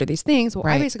dinner and go to these things. Well,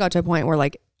 I basically got to a point where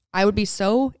like I would be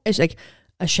so like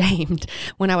ashamed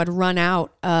when I would run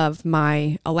out of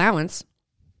my allowance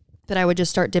that I would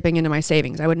just start dipping into my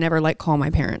savings. I would never like call my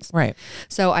parents. Right.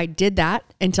 So I did that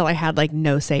until I had like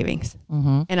no savings.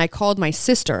 Mm-hmm. And I called my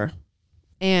sister,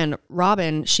 and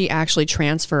Robin, she actually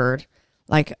transferred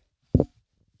like,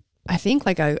 I think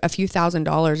like a few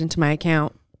 $1,000s into my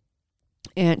account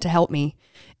and to help me.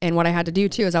 And what I had to do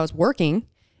too is I was working,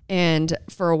 and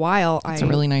for a while That's a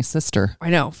really nice sister. I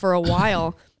know, for a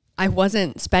while I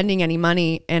wasn't spending any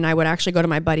money, and I would actually go to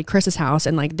my buddy Chris's house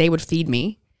and like they would feed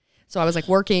me. So I was like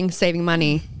working, saving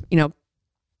money, you know,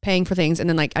 paying for things. And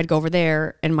then like I'd go over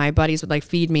there and my buddies would like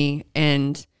feed me.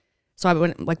 And so I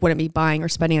wouldn't be buying or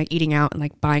spending, like eating out and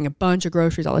like buying a bunch of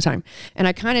groceries all the time. And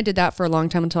I kind of did that for a long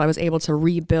time until I was able to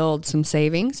rebuild some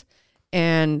savings.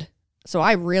 And so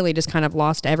I really just kind of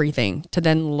lost everything to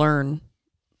then learn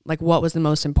like what was the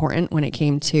most important when it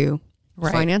came to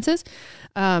finances.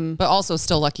 But also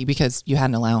still lucky because you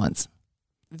had an allowance.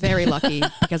 Very lucky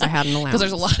because I had an allowance. Because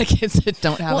there's a lot of kids that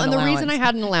don't have an allowance. Well, and the reason I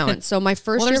had an allowance, so my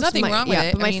first year, there's nothing wrong with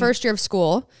it. But my first year of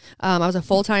school, I was a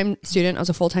full-time student. I was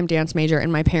a full-time dance major, and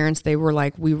my parents, they were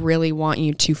like, we really want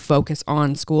you to focus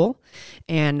on school,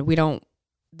 and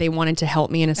they wanted to help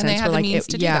me in a sense. They had the means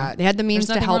to do that. They had the means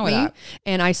to help me,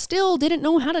 and I still didn't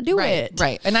know how to do it.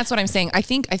 Right, and that's what I'm saying. I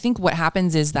think what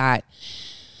happens is that,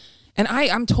 and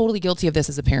I'm totally guilty of this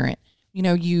as a parent. You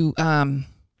know,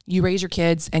 you raise your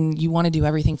kids and you want to do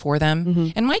everything for them. Mm-hmm.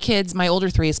 And my kids, my older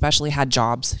three especially, had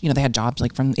jobs. You know, they had jobs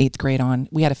like from 8th grade on.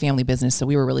 We had a family business, so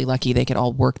we were really lucky they could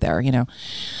all work there, you know,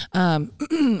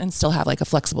 and still have like a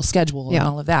flexible schedule and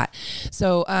all of that.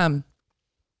 So,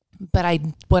 but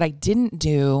what I didn't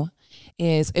do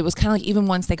is it was kind of like even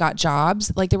once they got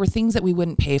jobs, like there were things that we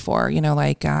wouldn't pay for, you know,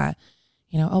 like,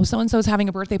 you know, oh, so-and-so is having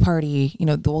a birthday party, you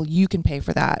know, well, you can pay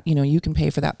for that, you know, you can pay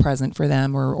for that present for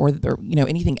them or you know,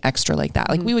 anything extra like that.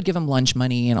 Like we would give them lunch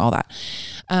money and all that.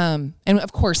 And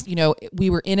of course, you know, we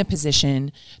were in a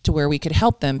position to where we could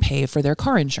help them pay for their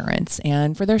car insurance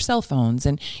and for their cell phones.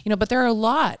 And, you know, but there are a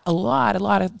lot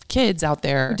of kids out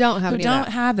there who don't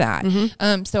have that.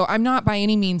 Mm-hmm. So I'm not by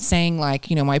any means saying like,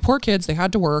 you know, my poor kids, they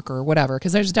had to work or whatever.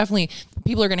 Cause there's definitely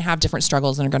people are going to have different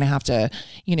struggles and are going to have to,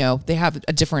 you know, they have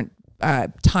a different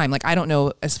time. Like, I don't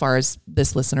know as far as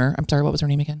this listener, I'm sorry, what was her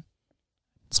name again?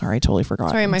 Sorry, I totally forgot.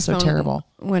 Sorry, my phone terrible.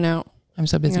 Went out. I'm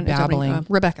so busy babbling.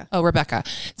 Rebecca. Oh, Rebecca.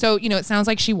 So, you know, it sounds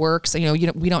like she works, you know,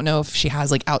 we don't know if she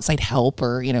has like outside help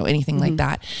or, you know, anything like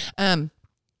that.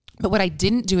 But what I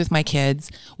didn't do with my kids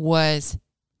was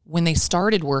when they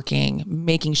started working,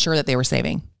 making sure that they were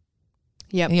saving.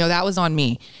 Yeah, you know, that was on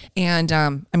me. And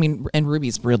I mean, and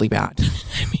Ruby's really bad.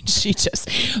 I mean, she just,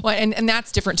 well, and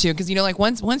that's different too. Cause you know, like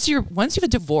once you have a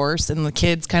divorce and the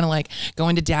kids kind of like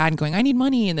going to dad and going, I need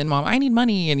money. And then mom, I need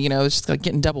money. And you know, it's just like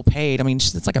getting double paid. I mean,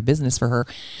 it's like a business for her.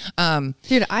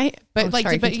 Dude,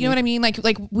 but you know what I mean?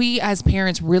 Like we as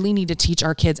parents really need to teach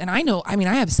our kids. And I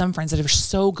have some friends that are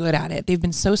so good at it. They've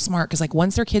been so smart. Cause like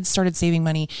once their kids started saving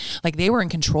money, like they were in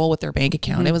control with their bank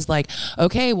account. Mm-hmm. It was like,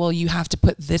 okay, well, you have to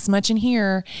put this much in here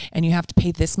and you have to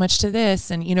pay this much to this.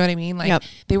 And you know what I mean? Like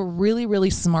they were really, really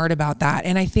smart about that.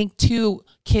 And I think too,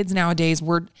 kids nowadays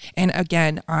and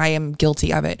again, I am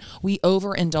guilty of it. We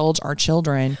overindulge our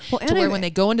children to where when they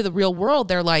go into the real world,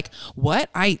 they're like, what?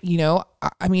 I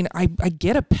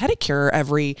get a pedicure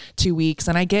every 2 weeks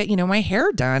and I get, you know, my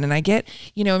hair done and I get,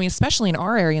 you know, I mean, especially in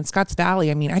our area in Scotts Valley,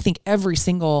 I mean, I think every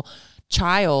single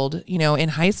child, you know, in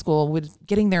high school was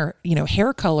getting their, you know,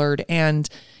 hair colored and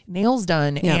nails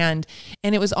done. And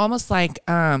it was almost like,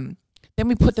 then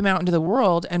we put them out into the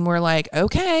world and we're like,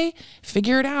 okay,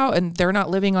 figure it out. And they're not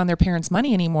living on their parents'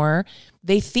 money anymore.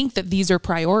 They think that these are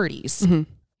priorities. Mm-hmm.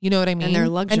 You know what I mean? And they're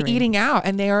luxury. And eating out,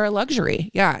 and they are a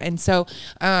luxury. Yeah. And so,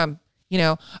 you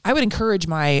know, I would encourage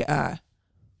my,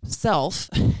 self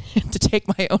to take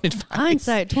my own advice.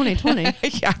 Hindsight 2020.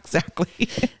 Yeah, exactly.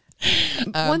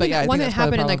 One that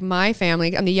happened in like my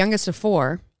family, I'm the youngest of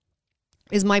 4,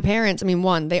 is my parents. I mean,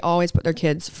 one, they always put their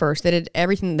kids first. They did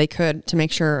everything they could to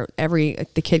make sure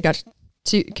the kid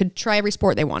could try every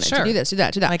sport they wanted. To do this, do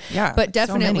that, do that. Like, yeah, but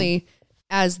definitely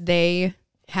as they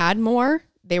had more,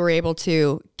 they were able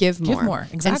to give more.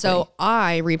 Exactly. And so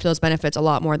I reaped those benefits a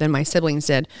lot more than my siblings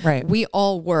did. Right. We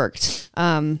all worked.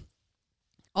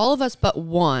 All of us but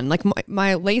one. Like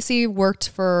my Lacey worked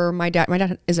for my dad. My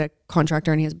dad is a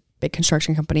contractor and he has a big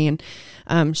construction company.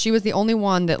 And she was the only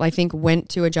one that I think went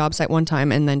to a job site one time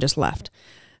and then just left.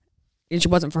 It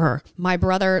wasn't for her. My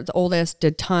brother, the oldest,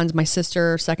 did tons. My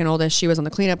sister, second oldest, she was on the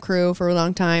cleanup crew for a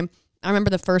long time. I remember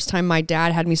the first time my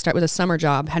dad had me start with a summer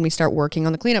job, had me start working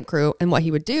on the cleanup crew. And what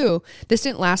he would do, this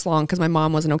didn't last long because my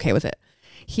mom wasn't okay with it.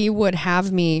 He'd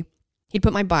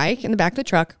put my bike in the back of the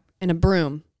truck and a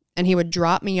broom and he would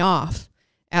drop me off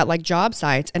at like job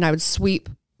sites, and I would sweep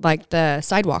like the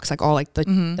sidewalks, like all like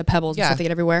the pebbles and stuff they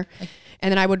get everywhere.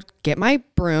 And then I would get my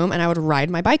broom and I would ride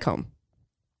my bike home.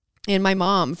 And my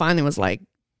mom finally was like,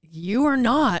 you are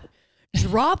not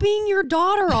dropping your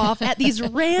daughter off at these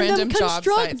random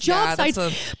job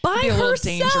sites by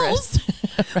herself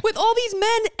with all these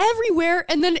men everywhere.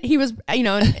 And then he was, you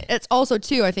know, and it's also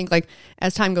too, I think like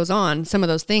as time goes on, some of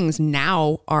those things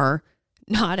now are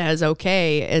not as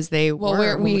okay as they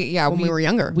were when we were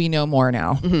younger. We know more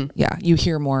now. Yeah. You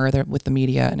hear more with the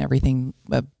media and everything,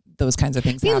 those kinds of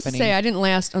things happening. To say, I didn't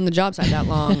last on the job site that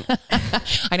long.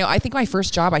 I know. I think my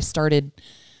first job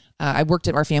I worked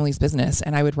at our family's business,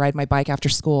 and I would ride my bike after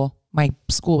school. My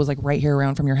school was like right here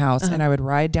around from your house. And I would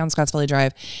ride down Scotts Valley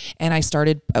Drive, and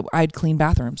I'd clean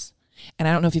bathrooms. And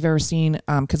I don't know if you've ever seen,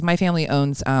 cause my family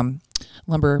owns,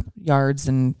 lumber yards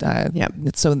and,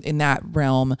 so in that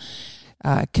realm,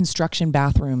 construction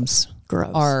bathrooms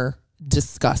are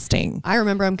disgusting. I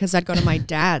remember them because I'd go to my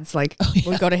dad's, like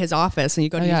we'd go to his office and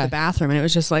you go to use the bathroom, and it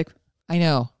was just like, I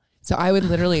know. So I would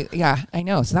literally, I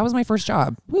know. So that was my first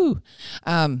job. Woo.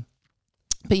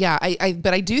 But yeah, I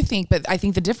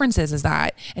think the difference is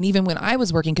that, and even when I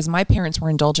was working, because my parents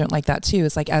were indulgent like that too.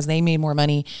 It's like, as they made more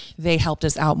money, they helped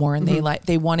us out more, and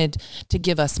they wanted to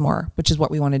give us more, which is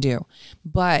what we want to do.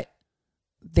 But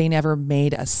they never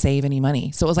made us save any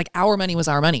money. So it was like, our money was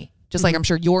our money. Just like I'm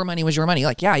sure your money was your money.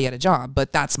 Like, yeah, you had a job,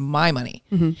 but that's my money.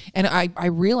 And I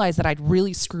realized that I'd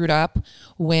really screwed up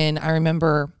when I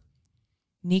remember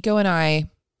Nico and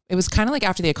it was kind of like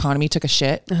after the economy took a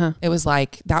shit. It was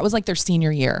like, that was like their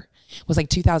senior year. It was like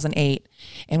 2008.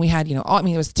 And we had, it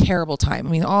was a terrible time. I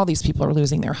mean, all these people are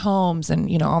losing their homes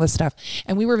and, all this stuff.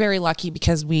 And we were very lucky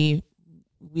because we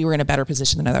were in a better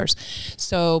position than others.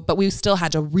 So, but we still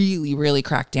had to really, really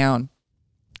crack down.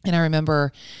 And I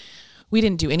remember we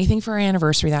didn't do anything for our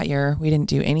anniversary that year. We didn't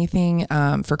do anything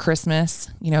for Christmas,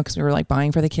 because we were like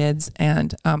buying for the kids.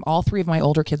 And all three of my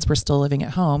older kids were still living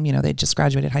at home. They just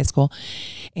graduated high school.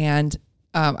 And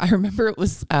I remember it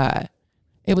was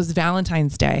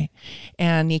Valentine's Day,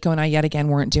 and Nico and I yet again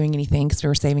weren't doing anything because we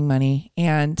were saving money.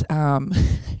 And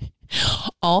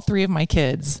all three of my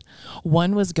kids,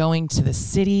 one was going to the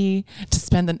city to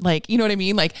spend the, you know what I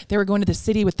mean? Like, they were going to the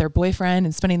city with their boyfriend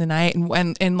and spending the night.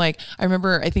 And like, I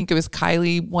remember, I think it was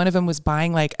Kylie, one of them was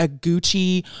buying like a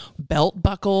Gucci belt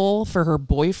buckle for her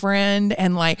boyfriend.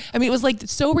 And it was like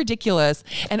so ridiculous.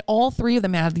 And all three of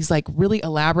them had these like really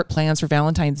elaborate plans for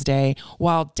Valentine's Day,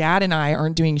 while Dad and I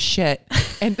aren't doing shit.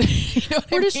 And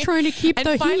we're just trying to keep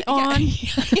the heat on.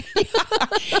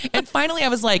 And finally I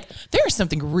was like, there's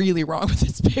something really wrong with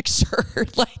this picture.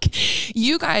 Like,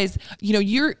 you guys,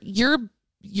 you're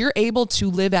able to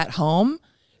live at home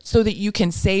so that you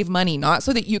can save money, not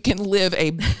so that you can live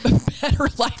a better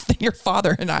life than your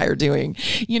father and I are doing,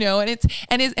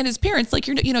 and his parents, like,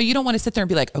 you don't want to sit there and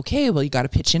be like, okay, well, you got to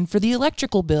pitch in for the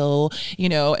electrical bill,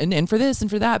 and for this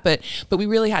and for that. But we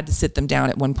really had to sit them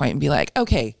down at one point and be like,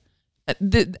 okay,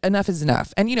 enough is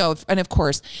enough. And, and of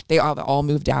course they all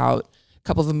moved out. A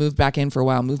couple of them moved back in for a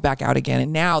while, moved back out again.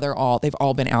 And now they've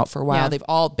all been out for a while. Yeah. They've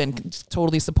all been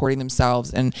totally supporting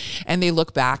themselves. And they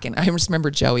look back, and I just remember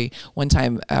Joey one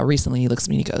time recently, he looks at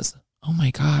me and he goes, oh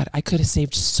my God, I could have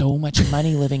saved so much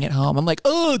money living at home. I'm like,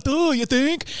 oh, duh, you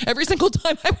think? Every single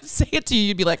time I would say it to you,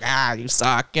 you'd be like, you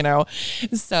suck,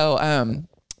 So,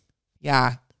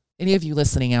 yeah, any of you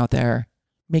listening out there,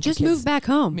 just move back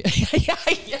home. Yeah.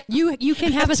 You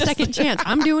can have a second chance.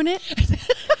 I'm doing it.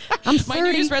 I'm 30. My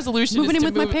New Year's resolution is to move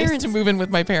in with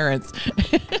my parents.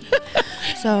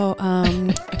 So,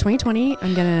 2020,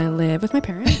 I'm going to live with my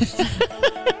parents.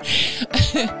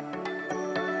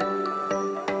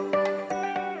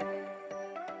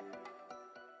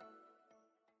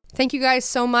 Thank you guys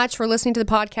so much for listening to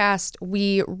the podcast.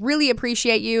 We really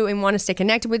appreciate you and want to stay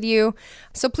connected with you.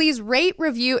 So please rate,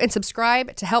 review, and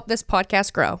subscribe to help this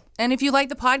podcast grow. And if you like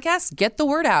the podcast, get the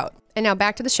word out. And now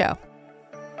back to the show.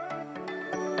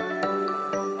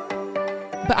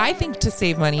 But I think to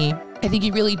save money, I think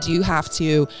you really do have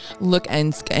to look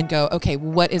and go, okay,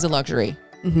 what is a luxury?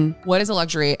 What is a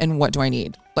luxury and what do I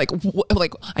need? Like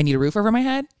I need a roof over my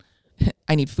head.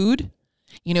 I need food.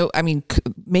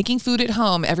 Making food at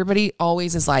home, everybody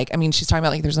always is like, she's talking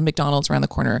about like, there's a McDonald's around the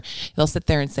corner. They'll sit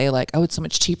there and say like, oh, it's so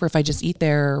much cheaper if I just eat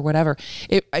there or whatever.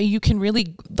 You can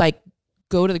really like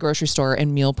go to the grocery store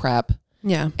and meal prep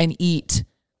and eat,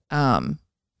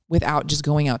 without just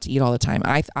going out to eat all the time.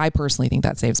 I personally think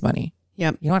that saves money.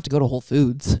 Yep. You don't have to go to Whole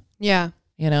Foods. Yeah.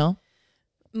 One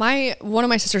of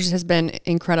my sisters has been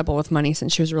incredible with money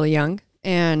since she was really young.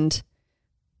 And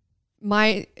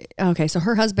so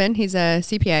her husband, he's a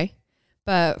CPA,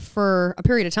 But for a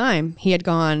period of time, he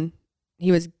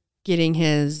was getting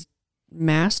his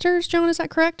master's, Joan, is that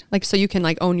correct? Like, so you can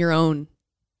like own your own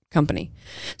company.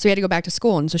 So he had to go back to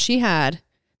school. And so she's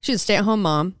a stay-at-home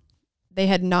mom. They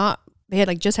had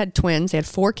like just had twins. They had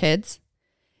 4 kids,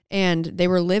 and they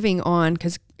were living on,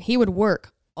 because he would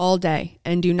work all day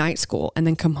and do night school and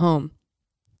then come home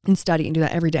and study and do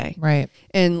that every day. Right.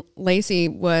 And Lacey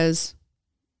was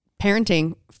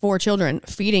parenting 4 children,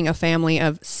 feeding a family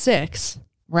of 6.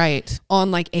 Right.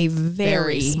 On like a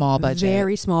very small budget.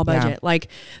 Very small budget. Yeah. Like,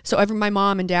 so my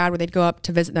mom and dad, when they'd go up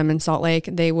to visit them in Salt Lake,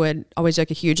 they would always do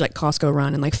like a huge like Costco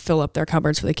run and like fill up their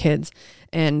cupboards for the kids.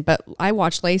 But I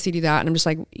watched Lacey do that, and I'm just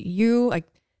like,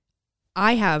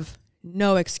 I have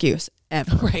no excuse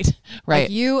ever. Right. Right.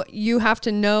 Like you have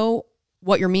to know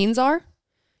what your means are.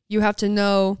 You have to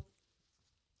know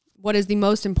what is the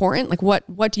most important, like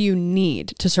what do you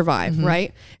need to survive,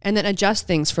 right? And then adjust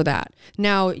things for that.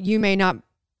 Now, you may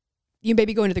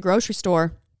be going to the grocery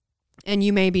store and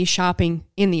you may be shopping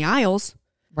in the aisles,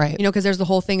 right? Because there's the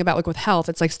whole thing about like with health,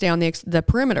 it's like stay on the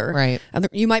perimeter, right?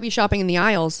 You might be shopping in the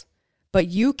aisles, but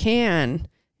you can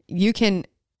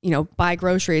buy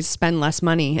groceries, spend less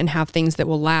money, and have things that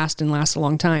will last a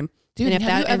long time. Dude, and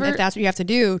if that's what you have to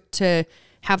do to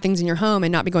have things in your home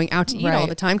and not be going out to eat all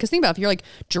the time. Because think about it, if you're like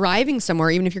driving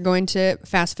somewhere, even if you're going to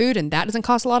fast food and that doesn't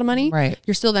cost a lot of money, right?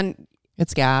 You're still then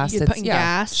it's gas. You're putting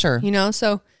gas, sure.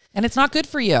 So and it's not good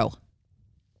for you.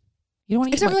 You don't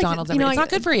want to eat McDonald's. It's not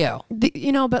good for you.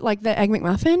 But like the Egg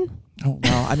McMuffin. Oh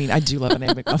well, I mean, I do love an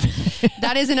Egg McMuffin.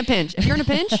 That is in a pinch. If you're in a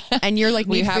pinch and you're like,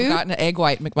 we have gotten an Egg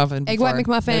White McMuffin. Egg White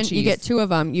McMuffin. You get 2 of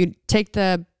them. You take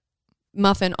the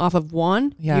muffin off of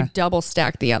one. Yeah. You double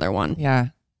stack the other one. Yeah.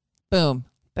 Boom.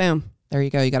 Boom. There you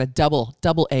go. You got a double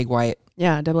egg white.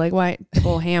 Yeah, double egg white,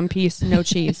 double ham piece, no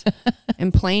cheese,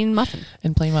 and plain muffin.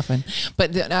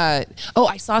 But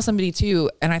I saw somebody too,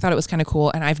 and I thought it was kind of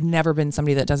cool. And I've never been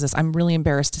somebody that does this. I'm really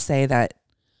embarrassed to say that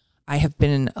I have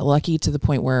been lucky to the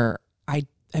point where I've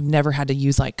never had to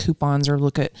use like coupons or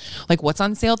look at like what's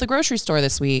on sale at the grocery store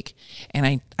this week.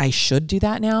 And I should do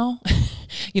that now.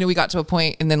 We got to a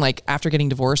point, and then like after getting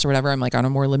divorced or whatever, I'm like on a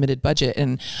more limited budget.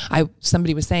 And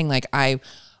somebody was saying like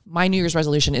my New Year's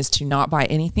resolution is to not buy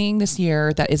anything this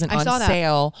year that isn't on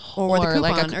sale or with a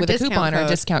coupon or a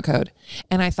discount code.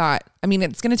 And I thought, I mean,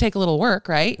 it's going to take a little work,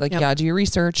 right? Like, do your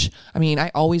research. I mean,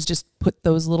 I always just put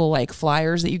those little like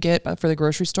flyers that you get for the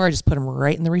grocery store. I just put them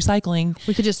right in the recycling.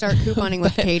 We could just start couponing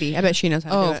with Katie. I bet she knows how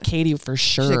to do it. Katie for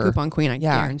sure. She's a coupon queen. I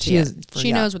guarantee it.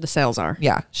 She knows what the sales are.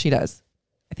 Yeah, she does.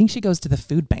 I think she goes to the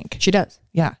food bank. She does.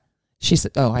 Yeah. She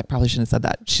said, I probably shouldn't have said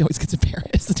that. She always gets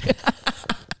embarrassed.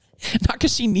 Not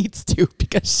because she needs to,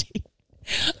 because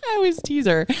I always tease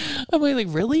her. I'm like,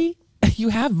 really? You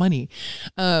have money.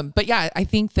 But yeah, I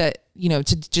think that,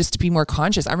 to be more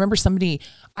conscious. I remember somebody,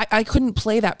 I couldn't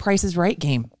play that Price is Right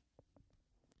game.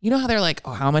 You know how they're like,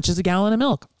 how much is a gallon of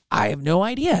milk? I have no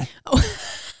idea.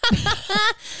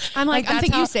 I'm like I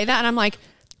think you say that and I'm like,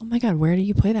 oh my God, where do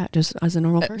you play that? Just as a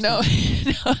normal person? No.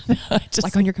 Just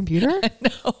like on your computer?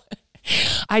 No.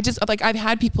 I just like, I've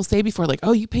had people say before, like,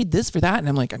 oh, you paid this for that. And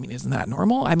I'm like, I mean, isn't that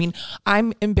normal? I mean,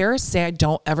 I'm embarrassed to say I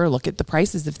don't ever look at the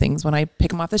prices of things when I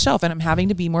pick them off the shelf, and I'm having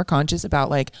to be more conscious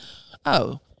about like,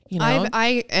 I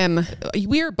am.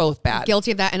 We're both bad.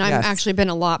 Guilty of that. And I've actually been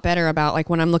a lot better about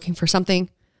like when I'm looking for something,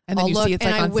 and then see it's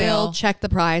like on sale. I will check the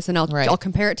price and I'll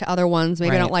compare it to other ones.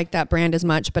 Maybe I don't like that brand as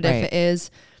much, but if it is,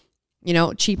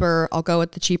 cheaper, I'll go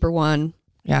with the cheaper one.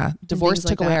 Yeah. Divorce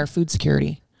took away our food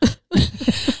security.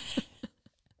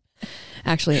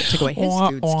 Actually, it took away his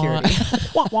food security.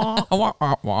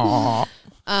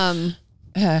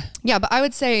 Yeah, but I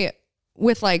would say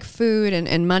with like food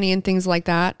and money and things like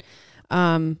that,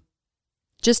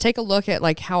 just take a look at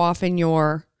like how often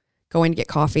you're going to get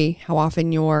coffee, how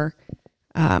often you're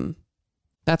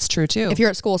that's true too. If you're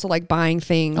at school, so like buying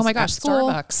things. Oh my gosh,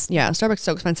 Starbucks. Yeah, Starbucks is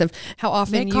so expensive. How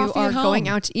often you are going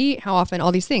out to eat, how often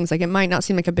all these things. Like it might not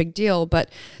seem like a big deal, but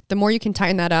the more you can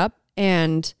tighten that up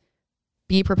and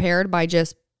be prepared by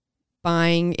just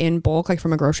buying in bulk, like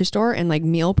from a grocery store, and like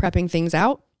meal prepping things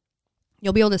out,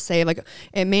 you'll be able to save. Like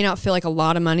it may not feel like a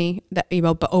lot of money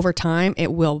but over time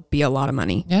it will be a lot of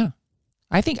money. Yeah.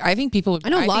 I think people would, I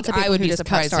know lots of people I would who be just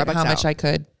surprised cut Starbucks at how much out. I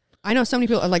could. I know so many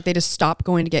people are like, they just stop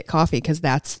going to get coffee because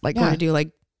that's like going to do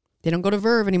like, they don't go to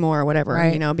Verve anymore or whatever,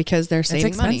 right. Because they're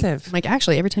saving money. Like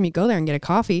actually every time you go there and get a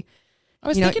coffee, I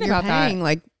was thinking about that.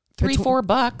 Like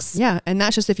 $3-4. Yeah. And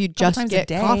that's just if you just get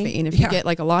coffee. And if you get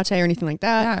like a latte or anything like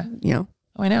that,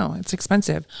 Oh, I know. It's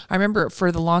expensive. I remember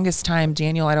for the longest time,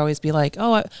 Daniel, I'd always be like,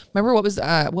 remember what would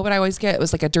I always get? It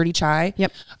was like a dirty chai.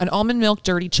 Yep. An almond milk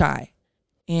dirty chai.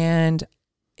 And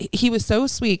he was so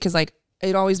sweet because like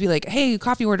it'd always be like, hey,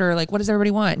 coffee order. Like, what does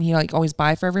everybody want? And he like always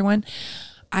buy for everyone.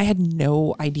 I had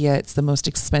no idea it's the most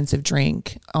expensive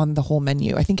drink on the whole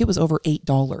menu. I think it was over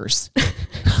 $8.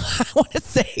 I want to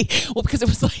say, well, because it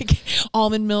was like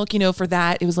almond milk, for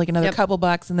that. It was like another couple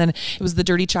bucks. And then it was the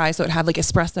dirty chai. So it had like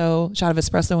shot of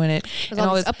espresso in it. And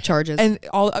all these upcharges. And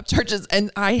all the upcharges.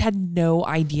 And I had no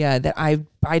idea that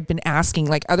I'd been asking,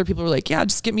 like other people were like, yeah,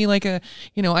 just get me like a,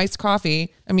 iced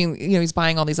coffee. I mean, he's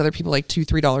buying all these other people like $2,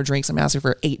 $3 drinks. I'm asking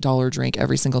for an $8 drink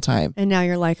every single time. And now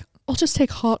you're like, I'll just take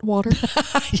hot water.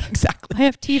 Exactly. I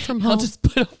have tea from home. I'll just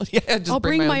I'll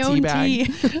bring my own tea.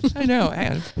 I know.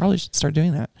 I probably should start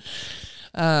doing that.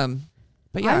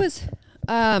 But yeah, I was,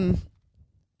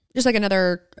 just like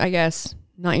another, I guess,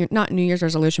 not New Year's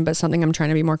resolution, but something I'm trying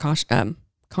to be more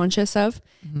conscious of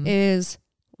is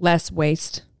less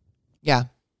waste. Yeah.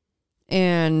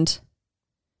 And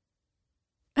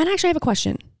actually I have a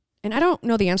question, and I don't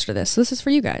know the answer to this. So this is for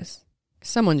you guys.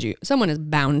 Someone is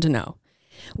bound to know.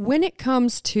 When it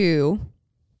comes to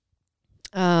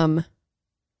like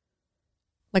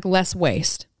less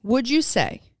waste, would you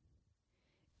say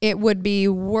it would be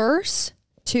worse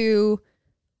to,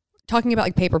 talking about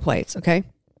like paper plates, okay?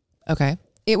 Okay.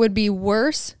 It would be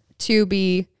worse to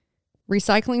be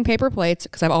recycling paper plates,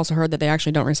 because I've also heard that they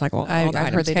actually don't recycle all the I've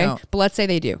items, heard they okay? don't. But let's say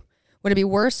they do. Would it be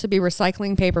worse to be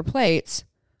recycling paper plates,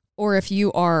 or if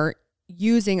you are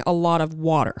using a lot of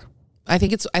water? I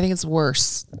think it's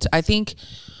worse.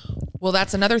 Well,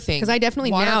 that's another thing. Because I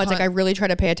definitely now, it's like I really try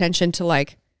to pay attention to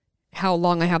like how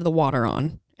long I have the water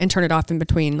on and turn it off in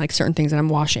between like certain things that I'm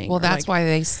washing. Well, that's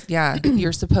why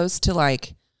you're supposed to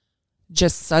like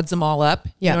just suds them all up.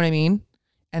 You know what I mean?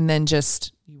 And then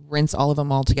just rinse all of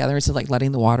them all together. So like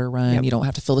letting the water run. Yep. You don't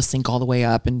have to fill the sink all the way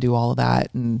up and do all of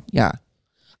that. And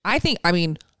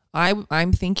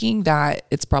I'm thinking that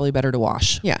it's probably better to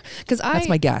wash. Yeah. That's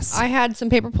my guess. I had some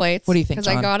paper plates. What do you think, Because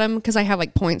I got them because I have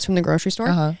like points from the grocery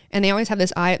store. And they always have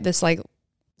this like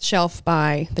shelf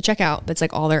by the checkout that's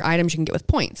like all their items you can get with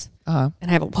points. And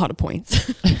I have a lot of points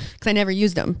because I never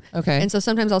used them. Okay. And so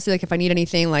sometimes I'll see like if I need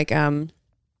anything like,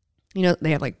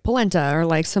 they have like polenta or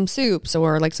like some soups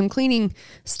or like some cleaning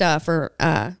stuff or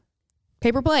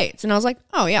paper plates. And I was like,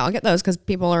 oh yeah, I'll get those because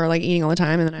people are like eating all the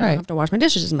time and then I don't have to wash my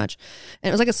dishes as much. And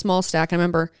it was like a small stack. I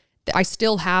remember I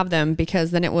still have them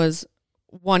because then it was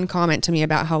one comment to me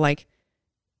about how like,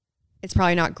 it's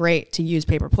probably not great to use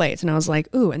paper plates. And I was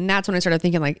like, ooh. And that's when I started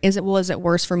thinking like, is it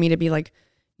worse for me to be like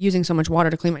using so much water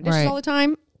to clean my dishes all the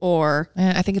time? Or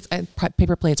I think it's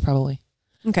paper plates probably.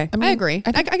 Okay. I agree.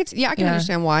 I can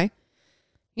understand why,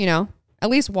 at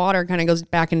least water kind of goes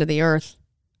back into the earth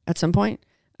at some point.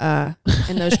 And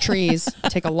those trees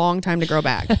take a long time to grow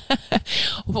back.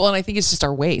 Well, and I think it's just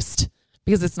our waste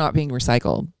because it's not being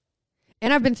recycled.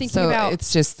 And I've been thinking about,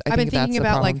 it's just, I've been thinking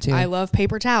about like, too. I love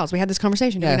paper towels. We had this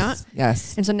conversation, did we not?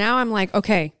 Yes. And so now I'm like,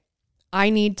 okay,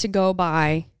 I need to go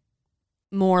buy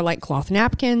more like cloth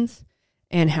napkins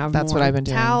and have That's more what I've been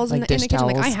towels doing. in the kitchen.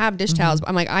 Like I have dish towels, but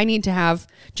I'm like, I need to have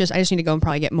I just need to go and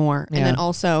probably get more. And then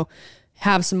also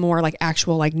have some more like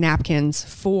actual like napkins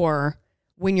for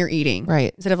when you're eating,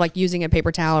 right? Instead of like using a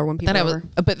paper towel or when people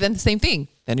but then the same thing.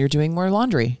 Then you're doing more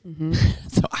laundry.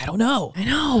 So I don't know. I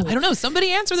don't know.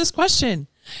 Somebody answer this question.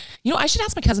 I should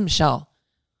ask my cousin Michelle.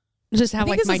 Just have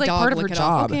like my dog part of her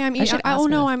job. Okay, I'm eating.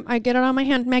 I get it on my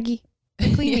hand, Maggie.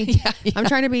 Clean me. I'm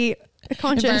trying to be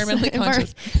conscious,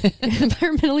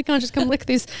 environmentally conscious. Come lick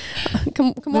these.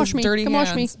 Come wash me. Dirty come hands.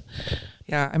 Wash me.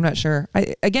 Yeah, I'm not sure.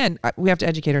 We have to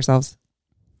educate ourselves.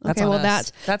 That's on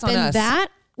us. That's on us. That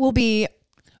will be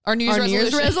our New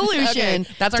Year's resolution. Okay.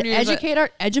 That's our New Year's educate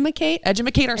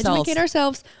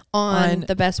ourselves on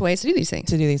the best ways to do these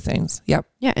things. Yep.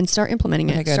 Yeah, and start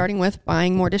implementing it. Good. Starting with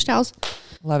buying more dish towels.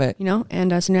 Love it.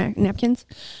 And some napkins.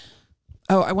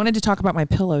 Oh, I wanted to talk about my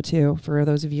pillow too. For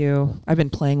those of you, I've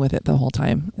been playing with it the whole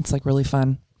time. It's like really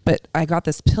fun. But I got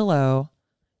this pillow.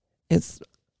 It's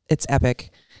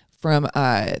epic. From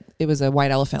it was a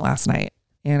white elephant last night.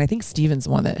 And I think Steven's the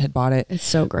one that had bought it. It's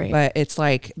so great. But it's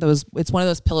like it's one of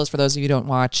those pillows for those of you who don't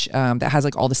watch, that has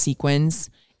like all the sequins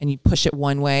and you push it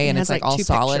one way and it's like all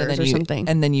solid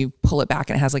and then you pull it back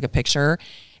and it has like a picture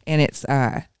and it's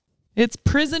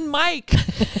Prison Mike.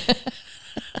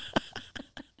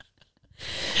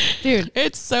 Dude,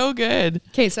 it's so good.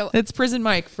 Okay, so it's Prison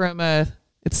Mike from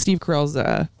it's Steve Carell's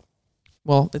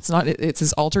it's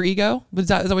his alter ego. Is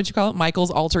that what you call it? Michael's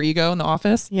alter ego in The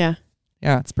Office? Yeah.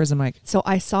 Yeah, it's Prison Mike. So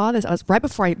I saw this. I was right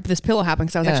before this pillow happened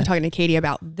because I was actually talking to Katie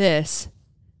about this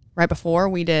right before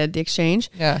we did the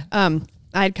exchange. Yeah. I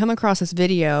had come across this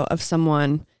video of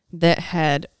someone that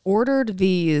had ordered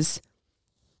these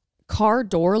car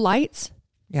door lights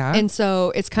Yeah. And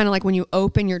so it's kind of like when you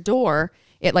open your door,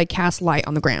 it like casts light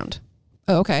on the ground.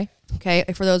 Oh, okay. Okay.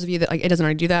 For those of you that like, it doesn't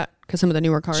already do that because some of the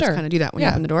newer cars kind of do that when you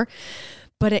open the door,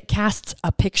 but it casts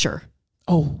a picture.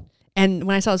 Oh. And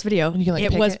when I saw this video, you can, like,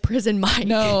 it was Prison Mike.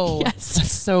 No. Yes.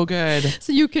 That's so good.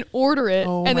 So you can order it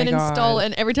and then install it.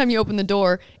 And every time you open the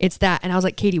door, it's that. And I was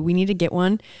like, Katie, we need to get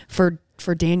one for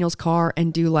Daniel's car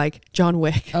and do like John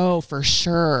Wick. Oh, for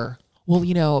sure. Well,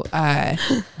 you know, I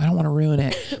don't want to ruin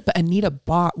it, but Anita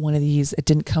bought one of these. It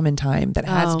didn't come in time that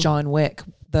has John Wick,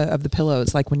 of the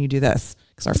pillows, like when you do this,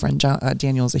 because our friend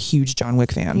Daniel is a huge John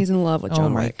Wick fan. He's in love with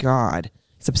John Wick. Oh my God.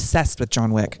 He's obsessed with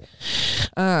John Wick.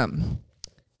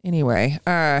 Anyway,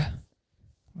 I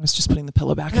was just putting the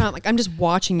pillow back. No, I'm just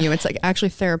watching you. It's like actually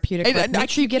therapeutic. Make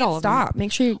sure you get all of them.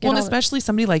 Make sure you get all of them. Especially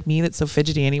somebody like me that's so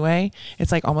fidgety anyway.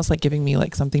 It's like almost like giving me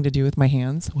like something to do with my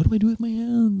hands. What do I do with my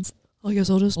hands? I guess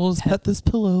I'll just pet this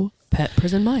pillow. Pet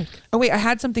Prison Mike. Oh wait, I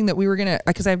had something that we were gonna,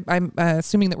 because I'm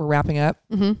assuming that we're wrapping up.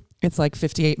 Mm-hmm. It's like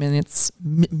 58 minutes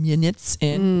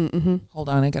in. Mm-hmm. Hold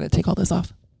on, I gotta take all this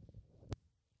off.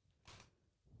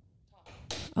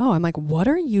 Oh, I'm like, what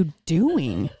are you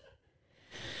doing?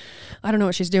 I don't know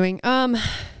what she's doing.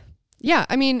 Yeah,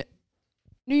 I mean,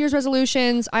 New Year's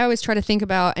resolutions, I always try to think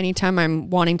about anytime I'm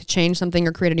wanting to change something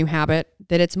or create a new habit,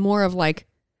 that it's more of like,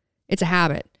 it's a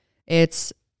habit.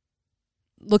 It's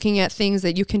looking at things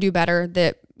that you can do better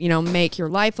that, you know, make your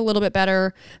life a little bit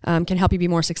better, can help you be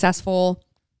more successful,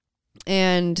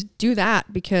 and do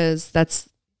that because that's,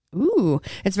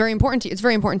 it's very important to you. It's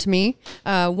very important to me.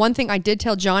 One thing I did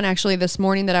tell John actually this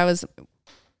morning that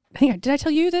did I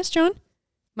tell you this, John?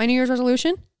 My New Year's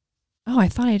resolution? Oh, I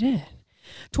thought I did.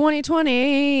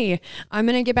 2020. I'm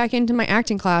going to get back into my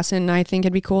acting class, and I think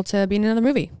it'd be cool to be in another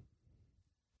movie.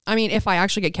 I mean, if I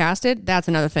actually get casted, that's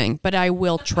another thing, but I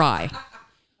will try.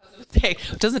 Hey,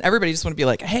 doesn't everybody just want to be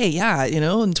like, hey, yeah, you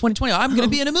know, in 2020, I'm going to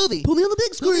be in a movie. Put me on the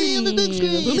big screen. Put me on the big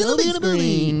screen. Put me on the big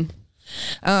screen.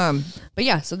 But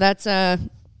yeah, so that's, I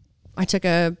took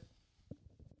a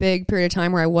big period of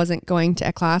time where I wasn't going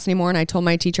to class anymore. And I told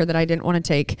my teacher that I didn't want to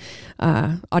take,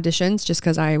 auditions just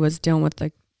cause I was dealing with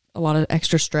like a lot of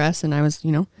extra stress, and I was,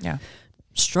 you know,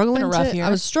 struggling. I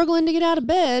was struggling to get out of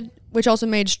bed, which also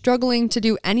made struggling to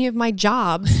do any of my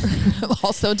jobs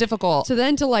also difficult. So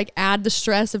then to like add the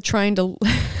stress of trying to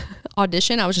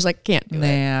audition, I was just like, can't do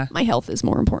it. My health is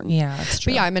more important. Yeah, that's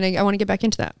true. But yeah, I want to get back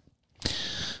into that.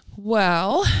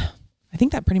 Well, I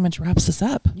think that pretty much wraps us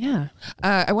up. Yeah.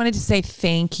 I wanted to say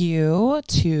thank you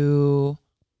to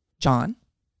John.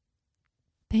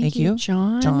 Thank you,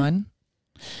 John. John.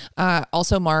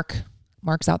 Also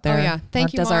Mark's out there. Oh yeah.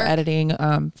 Thank you, Mark does our editing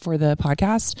for the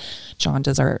podcast. John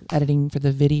does our editing for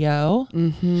the video.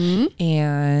 Mm-hmm.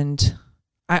 And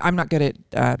I'm not good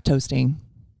at toasting.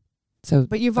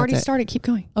 But you've already started. Keep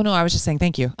going. Oh no, I was just saying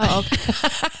thank you. Oh, okay.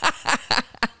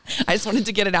 I just wanted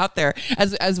to get it out there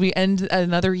as we end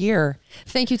another year.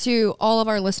 Thank you to all of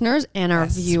our listeners and our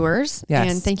viewers. Yes.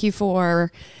 And thank you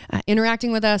for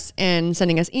interacting with us and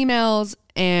sending us emails,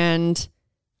 and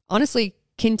honestly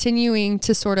continuing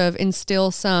to sort of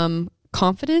instill some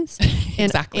confidence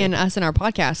in us and our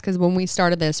podcast. Because when we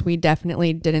started this, we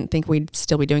definitely didn't think we'd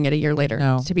still be doing it a year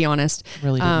later, to be honest.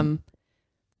 Really didn't.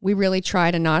 We really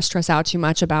try to not stress out too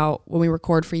much about when we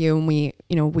record for you, and we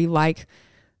like,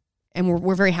 and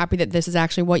we're very happy that this is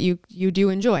actually what you do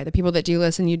enjoy. The people that do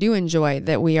listen, you do enjoy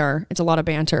that it's a lot of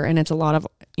banter, and it's a lot of,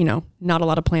 not a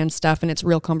lot of planned stuff, and it's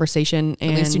real conversation.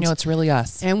 And at least it's really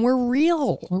us. And we're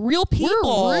real. We're real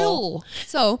people. We're real.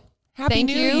 So happy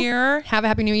New Year. Have a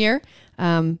happy New Year.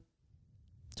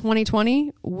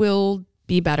 2020 will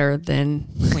be better than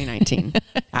 2019.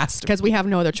 Because we have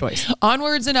no other choice.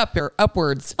 Onwards and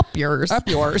upwards. Up yours.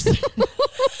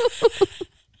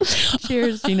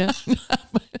 Cheers, Jeanna.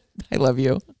 I love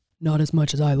you. Not as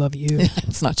much as I love you.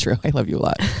 It's not true. I love you a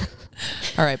lot.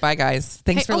 All right. Bye, guys.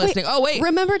 Thanks for listening. Wait.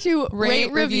 Remember to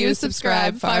rate, review,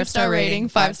 subscribe, 5-star rating,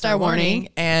 5-star warning.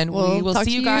 And we will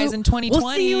see you guys in 2020.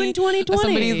 We'll see you in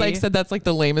 2020. Somebody said that's like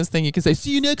the lamest thing you can say.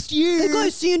 See you next year. Hey,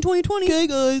 guys. See you in 2020. Okay,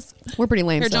 guys. We're pretty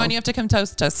lame. Here, John, you have to come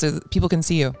toast us so people can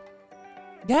see you.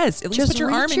 Yes. At least put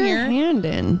your arm in here. Hand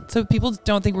in. So people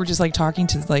don't think we're just like talking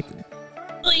to like...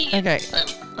 Okay.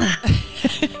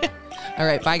 All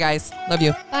right. Bye, guys. Love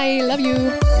you. Bye. Love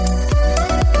you.